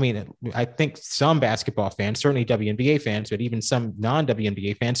 I think some basketball fans, certainly WNBA fans, but even some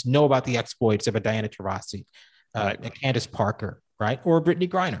non-WNBA fans know about the exploits of a Diana Taurasi, a Candace Parker, right? Or Brittany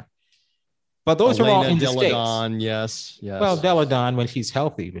Griner. But those are all in the States. Yes. Well, Delle Donne, when she's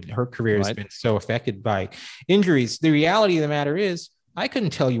healthy, but her career has been so affected by injuries. The reality of the matter is, I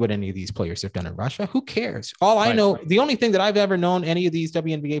couldn't tell you what any of these players have done in Russia. Who cares? All I know, the only thing that I've ever known any of these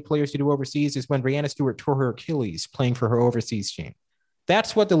WNBA players to do overseas is when Breanna Stewart tore her Achilles playing for her overseas team.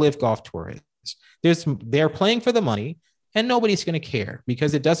 That's what the Live Golf Tour is. They're playing for the money, and nobody's going to care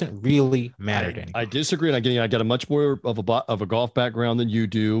because it doesn't really matter to anyone. I disagree. I got a much more of a golf background than you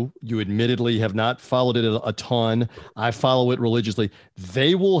do. You admittedly have not followed it a ton. I follow it religiously.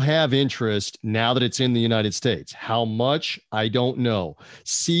 They will have interest now that it's in the United States. How much? I don't know.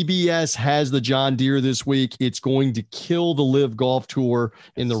 CBS has the John Deere this week. It's going to kill the Live Golf Tour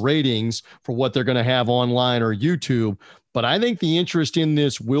in the ratings for what they're going to have online or YouTube. But I think the interest in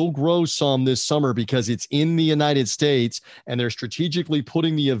this will grow some this summer because it's in the United States and they're strategically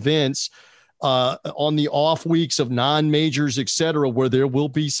putting the events on the off weeks of non-majors, et cetera, where there will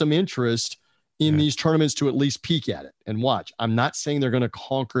be some interest in these tournaments to at least peek at it and watch. I'm not saying they're going to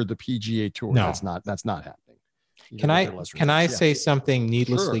conquer the PGA Tour. No. That's not happening. Can I say something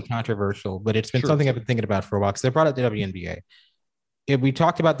needlessly controversial, but it's been something I've been thinking about for a while because I brought up the WNBA. We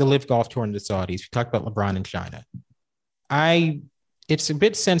talked about the Live Golf Tour in the Saudis. We talked about LeBron in China. It's a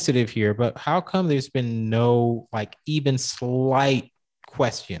bit sensitive here, but how come there's been no even slight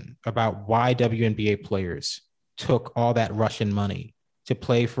question about why WNBA players took all that Russian money to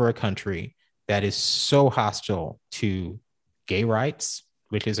play for a country that is so hostile to gay rights,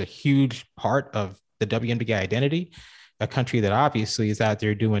 which is a huge part of the WNBA identity, a country that obviously is out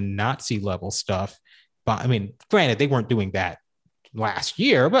there doing Nazi level stuff But I mean, granted, they weren't doing that last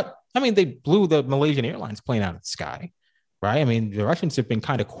year, but I mean, they blew the Malaysian Airlines plane out of the sky, right? I mean, the Russians have been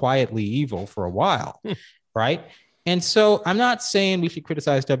kind of quietly evil for a while, right? And so I'm not saying we should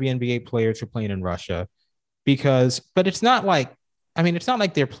criticize WNBA players for playing in Russia but it's not like, I mean, it's not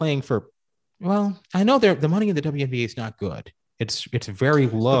like they're playing for, well, I know the money in the WNBA is not good. It's very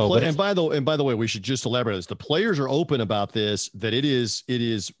low. And by the way, we should just elaborate on this. The players are open about this, that it is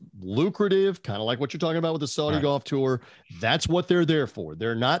lucrative, kind of like what you're talking about with the Saudi Golf Tour. That's what they're there for.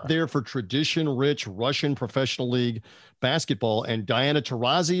 They're not there for tradition-rich Russian professional league basketball. And Diana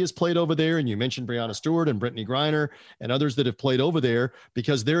Taurasi has played over there, and you mentioned Breanna Stewart and Brittany Griner and others that have played over there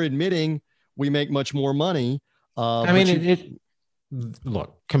because they're admitting we make much more money. I mean,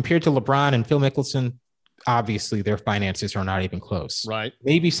 look, compared to LeBron and Phil Mickelson, obviously their finances are not even close. Right.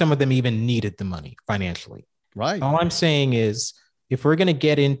 Maybe some of them even needed the money financially. Right. All I'm saying is, if we're going to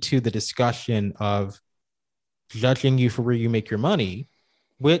get into the discussion of judging you for where you make your money,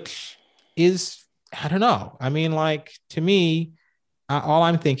 which is, I don't know. I mean, like, to me, all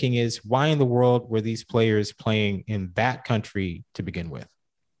I'm thinking is, why in the world were these players playing in that country to begin with?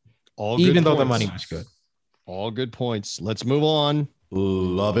 Even though the money was good. All good points. Let's move on.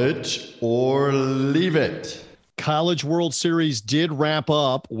 Love it or leave it. College World Series did wrap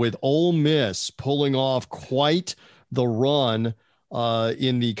up with Ole Miss pulling off quite the run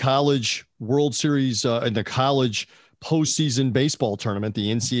in the College World Series, in the college postseason baseball tournament, the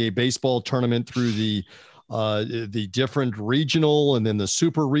NCAA baseball tournament, through the different regional and then the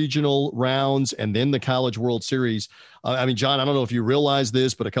super regional rounds, and then the College World Series. I mean, John, I don't know if you realize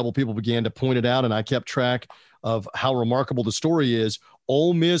this, but a couple people began to point it out, and I kept track of how remarkable the story is.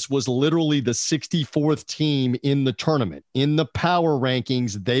 Ole Miss was literally the 64th team in the tournament. In the power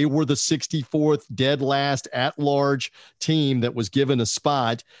rankings, they were the 64th dead last at-large team that was given a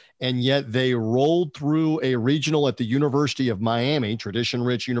spot, and yet they rolled through a regional at the University of Miami,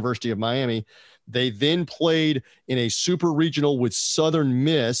 tradition-rich University of Miami. They then played in a super regional with Southern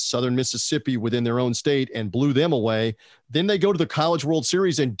Mississippi within their own state, and blew them away. Then they go to the College World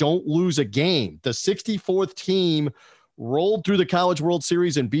Series and don't lose a game. The 64th team rolled through the College World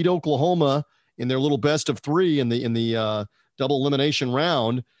Series and beat Oklahoma in their little best of three in the double elimination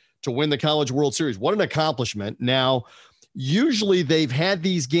round to win the College World Series. What an accomplishment. Now, usually they've had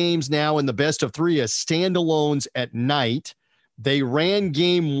these games now in the best of three as standalones at night. They ran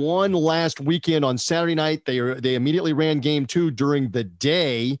game one last weekend on Saturday night. They immediately ran game two during the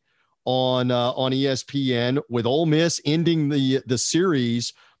day on ESPN, with Ole Miss ending the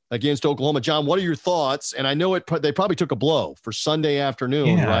series against Oklahoma. John, what are your thoughts? And I know they probably took a blow for Sunday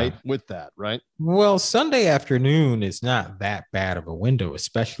afternoon, right? With that, right? Well, Sunday afternoon is not that bad of a window,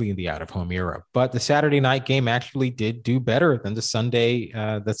 especially in the out-of-home era. But the Saturday night game actually did do better than the Sunday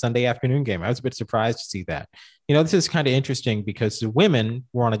afternoon game. I was a bit surprised to see that. You know, this is kind of interesting because the women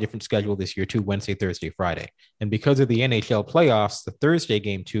were on a different schedule this year too, Wednesday, Thursday, Friday. And because of the NHL playoffs, the Thursday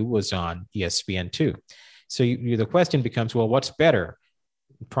game too was on ESPN2. So the question becomes, well, what's better?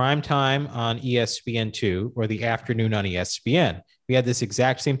 Prime time on ESPN2 or the afternoon on ESPN? We had this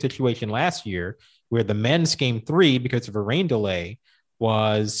exact same situation last year where the men's game 3, because of a rain delay,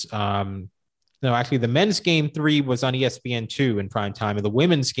 was the men's game 3 was on ESPN2 in prime time, and the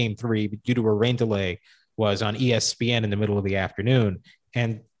women's game 3, due to a rain delay, was on ESPN in the middle of the afternoon,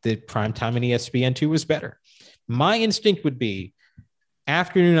 and the prime time on ESPN2 was better. My instinct would be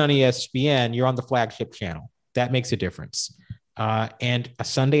afternoon on ESPN, you're on the flagship channel. That makes a difference. And a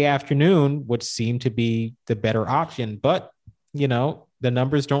Sunday afternoon would seem to be the better option, but you know, the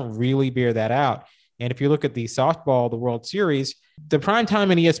numbers don't really bear that out. And if you look at the softball, the World Series, the prime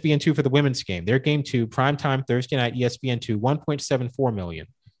time in ESPN2 for the women's game, their game 2, prime time Thursday night, ESPN2, 1.74 million.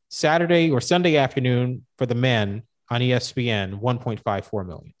 Saturday or Sunday afternoon for the men on ESPN, 1.54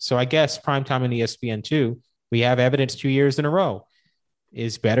 million. So I guess primetime on ESPN2, we have evidence 2 years in a row,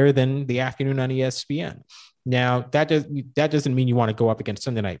 is better than the afternoon on ESPN. Now, that doesn't mean you want to go up against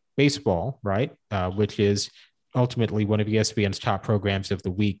Sunday Night Baseball, right? Which is ultimately one of ESPN's top programs of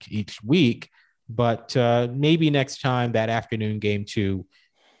the week each week. But maybe next time that afternoon game 2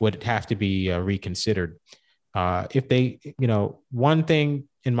 would have to be reconsidered. If they, one thing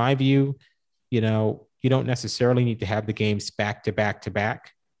in my view, you don't necessarily need to have the games back to back to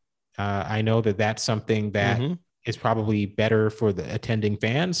back. I know that that's something that is probably better for the attending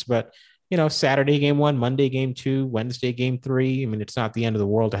fans, but Saturday game 1, Monday game 2, Wednesday game 3. I mean, it's not the end of the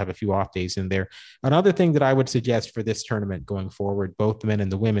world to have a few off days in there. Another thing that I would suggest for this tournament going forward, both the men and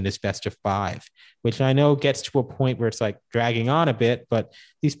the women, is best of 5, which I know gets to a point where it's like dragging on a bit, but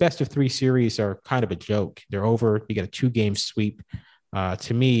these best of 3 series are kind of a joke. They're over. You get a 2-game sweep.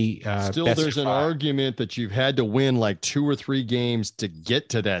 To me, still there's an argument that you've had to win like 2 or 3 games to get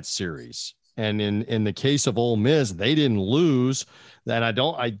to that series. And in the case of Ole Miss, they didn't lose. That I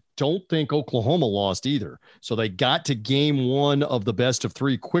don't think Oklahoma lost either. So they got to game 1 of the best of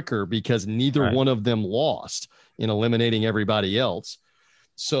 3 quicker because neither one of them lost in eliminating everybody else.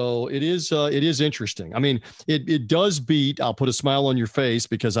 So it is interesting. I mean, it does beat, I'll put a smile on your face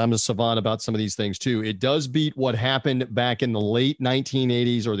because I'm a savant about some of these things too. It does beat what happened back in the late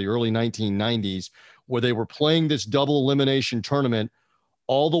 1980s or the early 1990s, where they were playing this double elimination tournament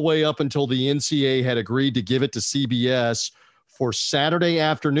all the way up until the NCAA had agreed to give it to CBS for Saturday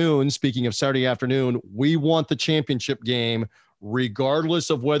afternoon. Speaking of Saturday afternoon, we want the championship game regardless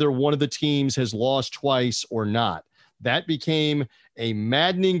of whether one of the teams has lost twice or not. That became a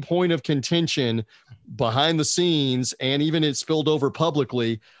maddening point of contention behind the scenes, and even it spilled over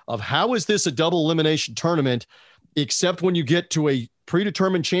publicly, of how is this a double elimination tournament, except when you get to a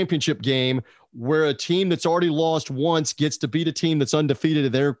predetermined championship game where a team that's already lost once gets to beat a team that's undefeated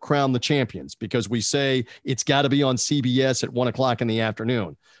and they're crowned the champions, because we say it's got to be on CBS at 1:00 in the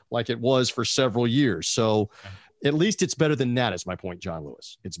afternoon, like it was for several years. So at least it's better than that, is my point, John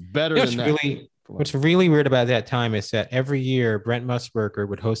Lewis. It's better than that. What's really weird about that time is that every year Brent Musburger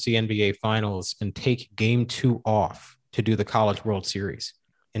would host the NBA Finals and take game 2 off to do the College World Series.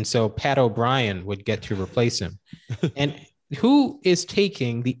 And so Pat O'Brien would get to replace him. And who is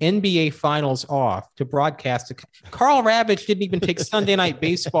taking the NBA Finals off to broadcast? Carl Ravitch didn't even take Sunday Night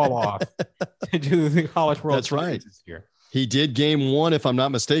Baseball off to do the College World Series. That's right. This year. He did game 1, if I'm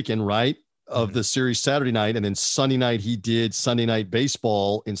not mistaken, right, of the series Saturday night, and then Sunday night he did Sunday Night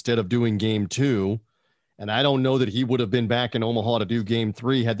Baseball instead of doing game 2. And I don't know that he would have been back in Omaha to do game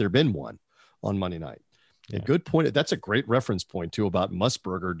 3 had there been one on Monday night. Yeah. A good point. That's a great reference point too about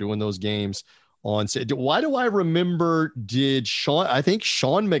Musburger doing those games on. Why do I remember? I think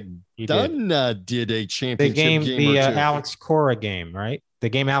Sean McDonough did a championship game. The Alex Cora game, right? The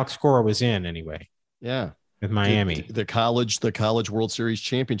game Alex Cora was in anyway. Yeah. With Miami, the college World Series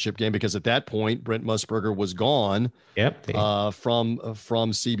championship game, because at that point Brent Musburger was gone. Yep. From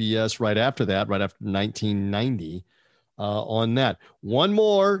CBS right after 1990. On that, one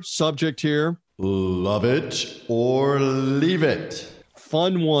more subject here: love it or leave it.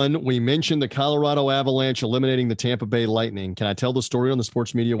 Fun one. We mentioned the Colorado Avalanche eliminating the Tampa Bay Lightning. Can I tell the story on the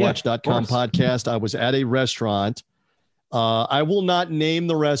SportsMediaWatch.com podcast? I was at a restaurant. I will not name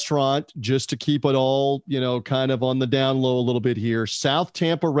the restaurant just to keep it all, kind of on the down low a little bit here. South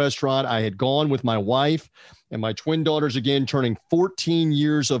Tampa restaurant. I had gone with my wife and my twin daughters, again, turning 14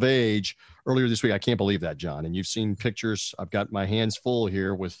 years of age earlier this week. I can't believe that, John. And you've seen pictures. I've got my hands full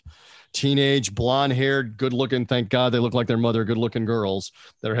here with teenage, blonde-haired, good-looking, thank God they look like their mother, good-looking girls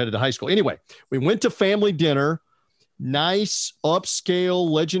that are headed to high school. Anyway, we went to family dinner. Nice, upscale,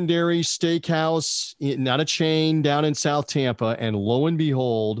 legendary steakhouse, not a chain, down in South Tampa. And lo and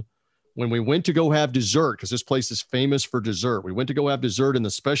behold, when we went to go have dessert, because this place is famous for dessert, we went to go have dessert in the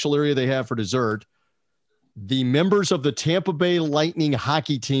special area they have for dessert. The members of the Tampa Bay Lightning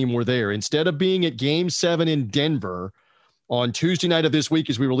hockey team were there. Instead of being at Game 7 in Denver on Tuesday night of this week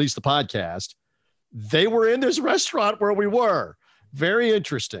as we released the podcast, they were in this restaurant where we were. Very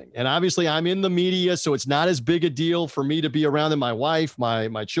interesting. And obviously I'm in the media, so it's not as big a deal for me to be around than my wife,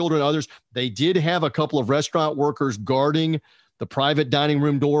 my children, others. They did have a couple of restaurant workers guarding the private dining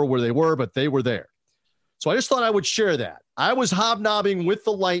room door where they were, but they were there. So I just thought I would share that. I was hobnobbing with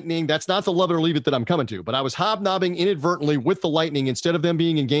the Lightning. That's not the love it or leave it that I'm coming to, but I was hobnobbing inadvertently with the Lightning. Instead of them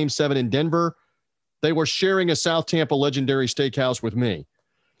being in Game 7 in Denver, they were sharing a South Tampa legendary steakhouse with me.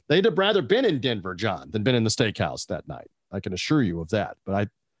 They'd have rather been in Denver, John, than been in the steakhouse that night. I can assure you of that. But I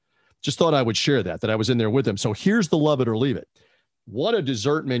just thought I would share that I was in there with them. So here's the love it or leave it. What a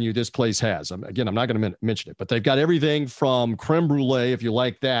dessert menu this place has. Again, I'm not going to mention it, but they've got everything from creme brulee, if you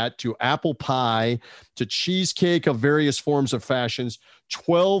like that, to apple pie, to cheesecake of various forms of fashions,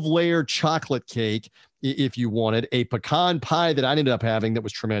 12-layer chocolate cake, if you wanted, a pecan pie that I ended up having that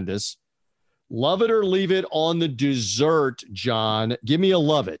was tremendous. Love it or leave it on the dessert, John. Give me a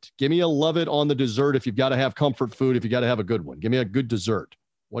love it. Give me a love it on the dessert if you've got to have comfort food, if you got to have a good one. Give me a good dessert.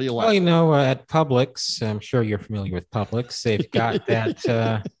 What do you like? Well, at Publix, I'm sure you're familiar with Publix. They've got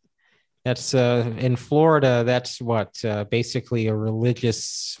that. That's in Florida. That's basically a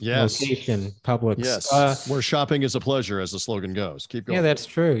religious location. Publix. Yes, where shopping is a pleasure, as the slogan goes. Keep going. Yeah, that's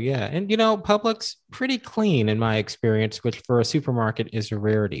true. Yeah, and Publix pretty clean in my experience, which for a supermarket is a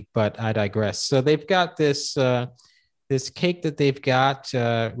rarity. But I digress. So they've got this cake that they've got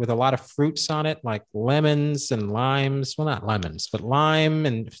with a lot of fruits on it, like lemons and limes. Well, not lemons, but lime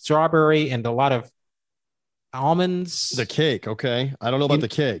and strawberry, and a lot of almonds. The cake, okay. I don't know about the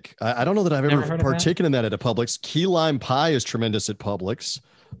cake. I don't know that I've Never ever heard of that? partaken in that at a Publix. Key lime pie is tremendous at Publix.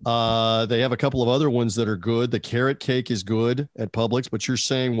 They have a couple of other ones that are good. The carrot cake is good at Publix, but you're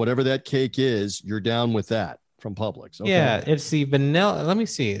saying whatever that cake is, you're down with that from Publix. Okay. Yeah, it's the vanilla. Let me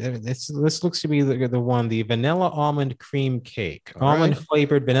see. This looks to be the one, the vanilla almond cream cake, All almond right.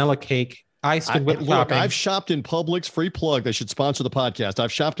 flavored vanilla cake, iced and whipped Look, topping. I've shopped in Publix, free plug. They should sponsor the podcast.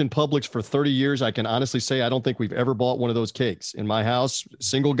 I've shopped in Publix for 30 years. I can honestly say I don't think we've ever bought one of those cakes in my house.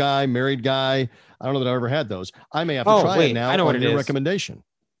 Single guy, married guy. I don't know that I ever had those. I may have to try it now I know what on it your is. recommendation.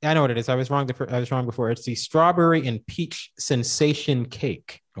 I know what it is. I was wrong before. It's the strawberry and peach sensation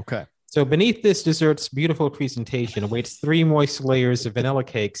cake. Okay. So beneath this dessert's beautiful presentation awaits 3 moist layers of vanilla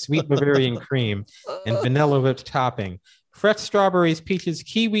cake, sweet Bavarian cream, and vanilla whipped topping. Fresh strawberries, peaches,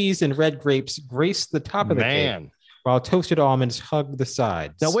 kiwis, and red grapes grace the top of the cake, while toasted almonds hug the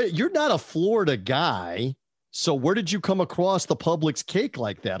sides. Now, wait, you're not a Florida guy. So where did you come across the Publix cake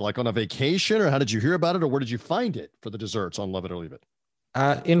like that? Like on a vacation, or how did you hear about it, or where did you find it for the desserts on Love It or Leave It?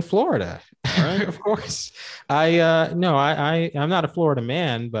 In Florida, Right. of course. I'm not a Florida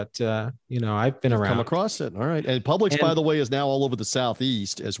man, but I've been around. Come across it. All right. And Publix, by the way, is now all over the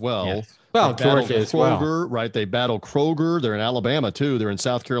Southeast as well. Yes. Well, They battle Georgia as Kroger, well. right? They battle Kroger. They're in Alabama too. They're in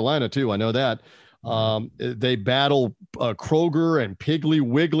South Carolina too. I know that. They battle Kroger and Piggly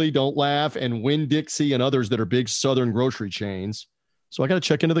Wiggly, don't laugh, and Winn-Dixie and others that are big Southern grocery chains. So I got to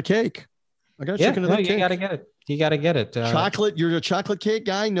check into the cake. I got to check into the cake. You got to get it. You got to get it. Chocolate. You're a chocolate cake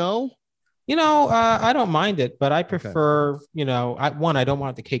guy? No. I don't mind it, but I prefer, I don't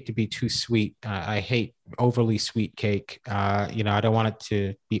want the cake to be too sweet. I hate overly sweet cake. I don't want it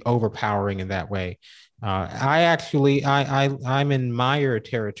to be overpowering in that way. I'm in Meyer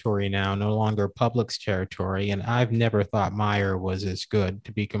territory now, no longer Publix territory, and I've never thought Meyer was as good,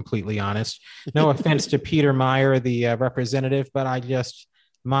 to be completely honest. No offense to Peter Meyer, the representative, but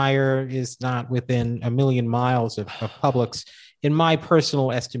Meyer is not within a million miles of Publix, in my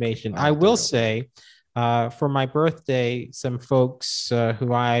personal estimation. I will say, for my birthday, some folks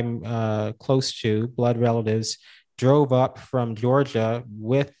who I'm close to, blood relatives, drove up from Georgia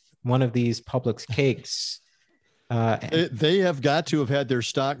with one of these Publix cakes. They have got to have had their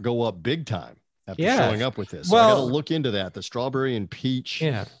stock go up big time after showing up with this. So Well, I got to look into that. The strawberry and peach.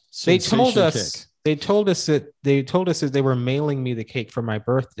 Yeah, they told sensation us. cake. They told us that they were mailing me the cake for my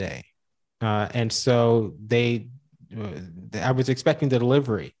birthday, and so I was expecting the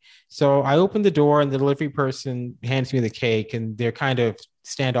delivery. So I opened the door, and the delivery person hands me the cake, and they're kind of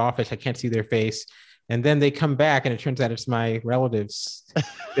standoffish. I can't see their face. And then they come back, and it turns out it's my relatives.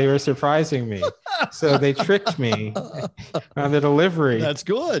 They were surprising me. So they tricked me on the delivery. That's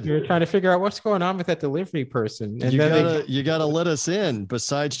good. We were trying to figure out what's going on with that delivery person. And You gotta let us in.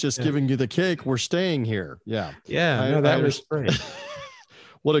 Besides just giving you the cake, we're staying here. Yeah. That was great.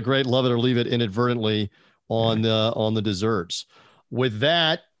 What a great Love It or Leave It inadvertently on the desserts. With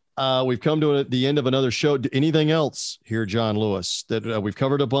that, we've come to the end of another show. Anything else here, John Lewis, that we've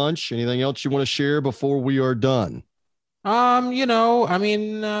covered a bunch? Anything else you want to share before we are done? There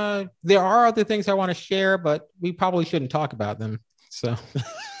are other things I want to share, but we probably shouldn't talk about them. So,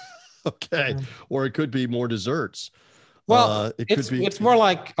 okay. Or it could be more desserts. Well, it's more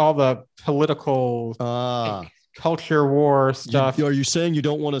like all the political culture war stuff. Are you saying you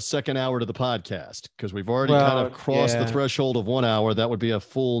don't want a second hour to the podcast? Because we've already kind of crossed the threshold of 1 hour. That would be a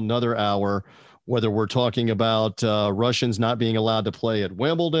full another hour, whether we're talking about Russians not being allowed to play at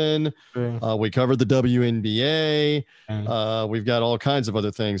Wimbledon. We covered the WNBA. We've got all kinds of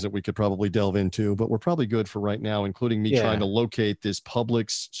other things that we could probably delve into, but we're probably good for right now, including me trying to locate this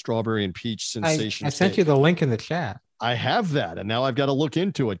Publix strawberry and peach sensation. I sent you the link in the chat. I have that, and now I've got to look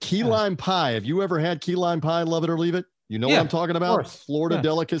into it. Key lime pie. Have you ever had key lime pie? Love it or leave it. You know what I'm talking about? Florida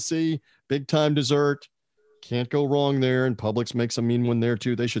delicacy, big time dessert. Can't go wrong there. And Publix makes a mean one there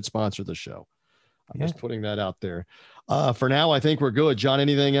too. They should sponsor the show. I'm just putting that out there. For now, I think we're good. John,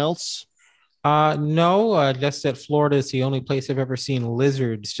 anything else? No, just that Florida is the only place I've ever seen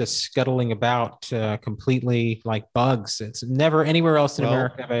lizards just scuttling about completely like bugs. It's never anywhere else in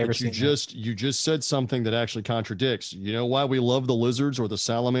America have I ever seen. You just said something that actually contradicts. You know why we love the lizards or the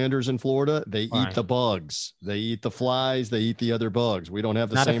salamanders in Florida? They eat the bugs. They eat the flies. They eat the other bugs. We don't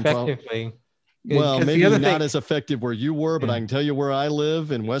have the same problem. Well, maybe not as effective where you were, but I can tell you where I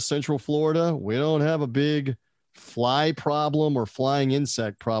live in West Central Florida, we don't have a big fly problem or flying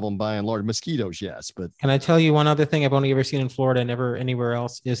insect problem by and large. Mosquitoes, yes, but can I tell you one other thing I've only ever seen in Florida, never anywhere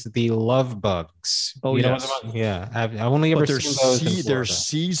else, is the love bugs. Oh, yes. I've only ever seen those. They're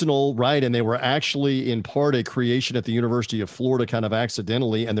seasonal, right? And they were actually in part a creation at the University of Florida, kind of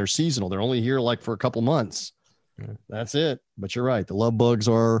accidentally, and they're seasonal. They're only here like for a couple months. That's it. But you're right. The love bugs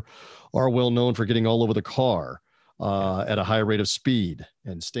are well known for getting all over the car at a high rate of speed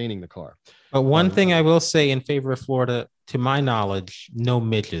and staining the car. But one thing I will say in favor of Florida, to my knowledge, no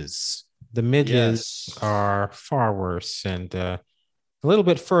midges. The midges are far worse, and a little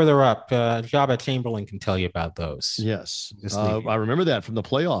bit further up, Jabba Chamberlain can tell you about those. Yes. I remember that from the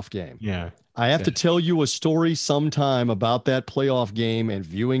playoff game. Yeah. I have to tell you a story sometime about that playoff game and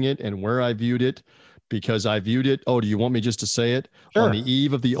viewing it and where I viewed it, because I viewed it. Oh, do you want me just to say it? Sure. On the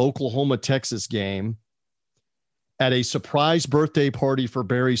eve of the Oklahoma-Texas game at a surprise birthday party for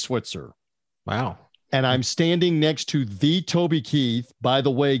Barry Switzer. Wow. And I'm standing next to the Toby Keith. By the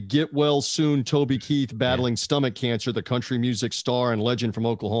way, get well soon, Toby Keith, battling stomach cancer, the country music star and legend from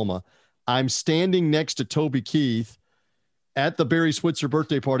Oklahoma. I'm standing next to Toby Keith at the Barry Switzer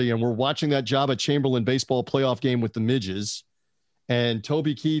birthday party, and we're watching that Jabba Chamberlain baseball playoff game with the midges. And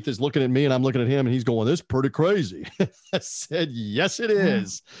Toby Keith is looking at me, and I'm looking at him, and he's going, "This is pretty crazy." I said, "Yes, it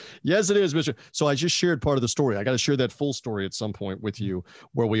is. Yes, it is, Mr." So I just shared part of the story. I got to share that full story at some point with you,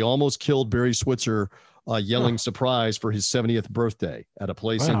 where we almost killed Barry Switzer yelling surprise for his 70th birthday at a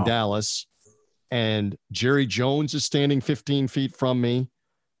place in Dallas. And Jerry Jones is standing 15 feet from me.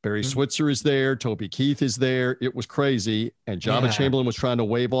 Barry Switzer is there. Toby Keith is there. It was crazy. And Jabba Chamberlain was trying to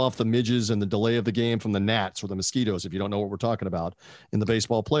wave off the midges and the delay of the game from the gnats or the mosquitoes, if you don't know what we're talking about, in the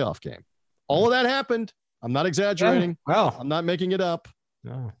baseball playoff game. All of that happened. I'm not exaggerating. Well, I'm not making it up.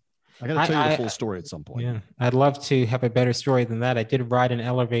 No. I got to tell you the full story at some point. Yeah, I'd love to have a better story than that. I did ride an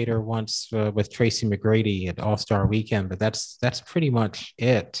elevator once with Tracy McGrady at All-Star Weekend, but that's pretty much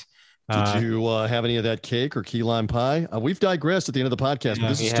it. Did you have any of that cake or key lime pie? We've digressed at the end of the podcast, but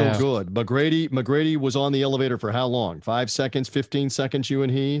this is still good. McGrady was on the elevator for how long? 5 seconds, 15 seconds, you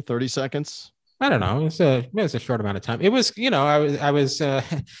and he, 30 seconds? I don't know. It was a short amount of time. It was, I was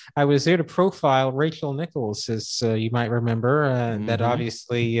there to profile Rachel Nichols, as you might remember. That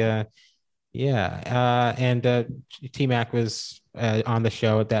obviously, and T-Mac was on the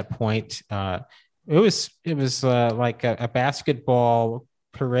show at that point. It was like a basketball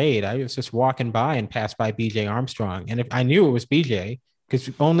parade. I was just walking by and passed by BJ Armstrong, and if I knew it was BJ, because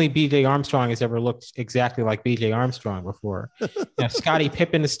only BJ Armstrong has ever looked exactly like BJ Armstrong before. Scottie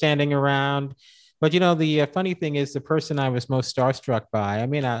Pippen is standing around. But, the funny thing is, the person I was most starstruck by, I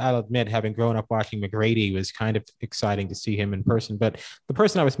mean, I'll admit, having grown up watching McGrady was kind of exciting to see him in person. But the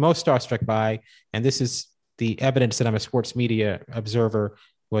person I was most starstruck by, and this is the evidence that I'm a sports media observer,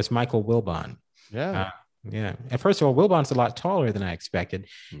 was Michael Wilbon. Yeah. And first of all, Wilbon's a lot taller than I expected.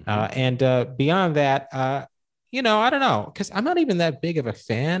 And beyond that, I don't know, because I'm not even that big of a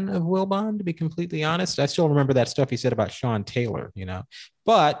fan of Wilbon, to be completely honest. I still remember that stuff he said about Sean Taylor,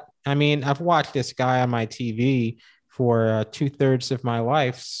 But, I mean, I've watched this guy on my TV for 2/3 of my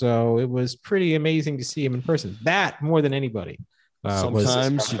life, so it was pretty amazing to see him in person. That, more than anybody.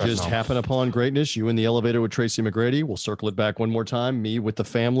 Sometimes you just happen upon greatness. You in the elevator with Tracy McGrady. We'll circle it back one more time. Me with the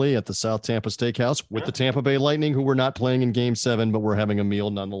family at the South Tampa Steakhouse with the Tampa Bay Lightning, who were not playing in Game 7, but we're having a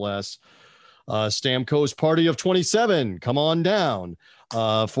meal nonetheless. Stamkos Party of 27. Come on down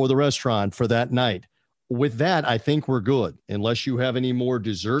for the restaurant for that night. With that, I think we're good, unless you have any more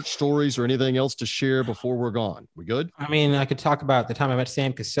dessert stories or anything else to share before we're gone. We good? I mean, I could talk about the time I met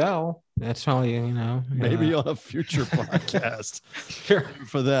Sam Cassell. That's probably, maybe on a future podcast. Sure.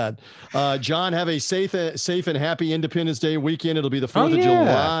 For that. John, have a safe and happy Independence Day weekend. It'll be the 4th of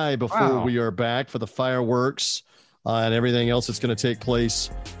July before we are back for the fireworks and everything else that's going to take place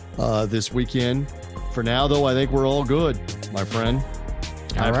this weekend. For now, though, I think we're all good, my friend.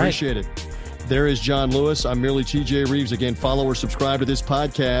 I appreciate it. There is John Lewis. I'm merely TJ Reeves. Again, follow or subscribe to this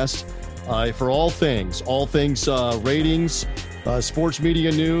podcast for all things ratings, sports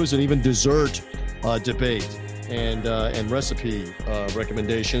media news, and even dessert debate and recipe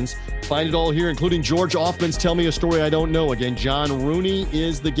recommendations. Find it all here, including George Offman's Tell Me a Story I Don't Know. Again, John Rooney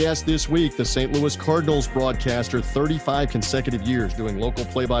is the guest this week, the St. Louis Cardinals broadcaster, 35 consecutive years doing local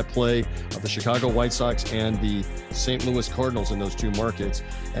play-by-play of the Chicago White Sox and the St. Louis Cardinals in those two markets.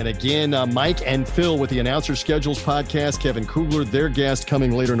 And again, Mike and Phil with the Announcer Schedules podcast, Kevin Kugler, their guest,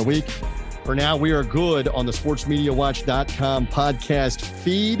 coming later in the week. For now, we are good on the sportsmediawatch.com podcast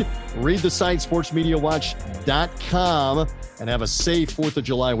feed. Read the site, sportsmediawatch.com, and have a safe 4th of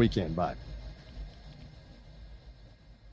July weekend. Bye.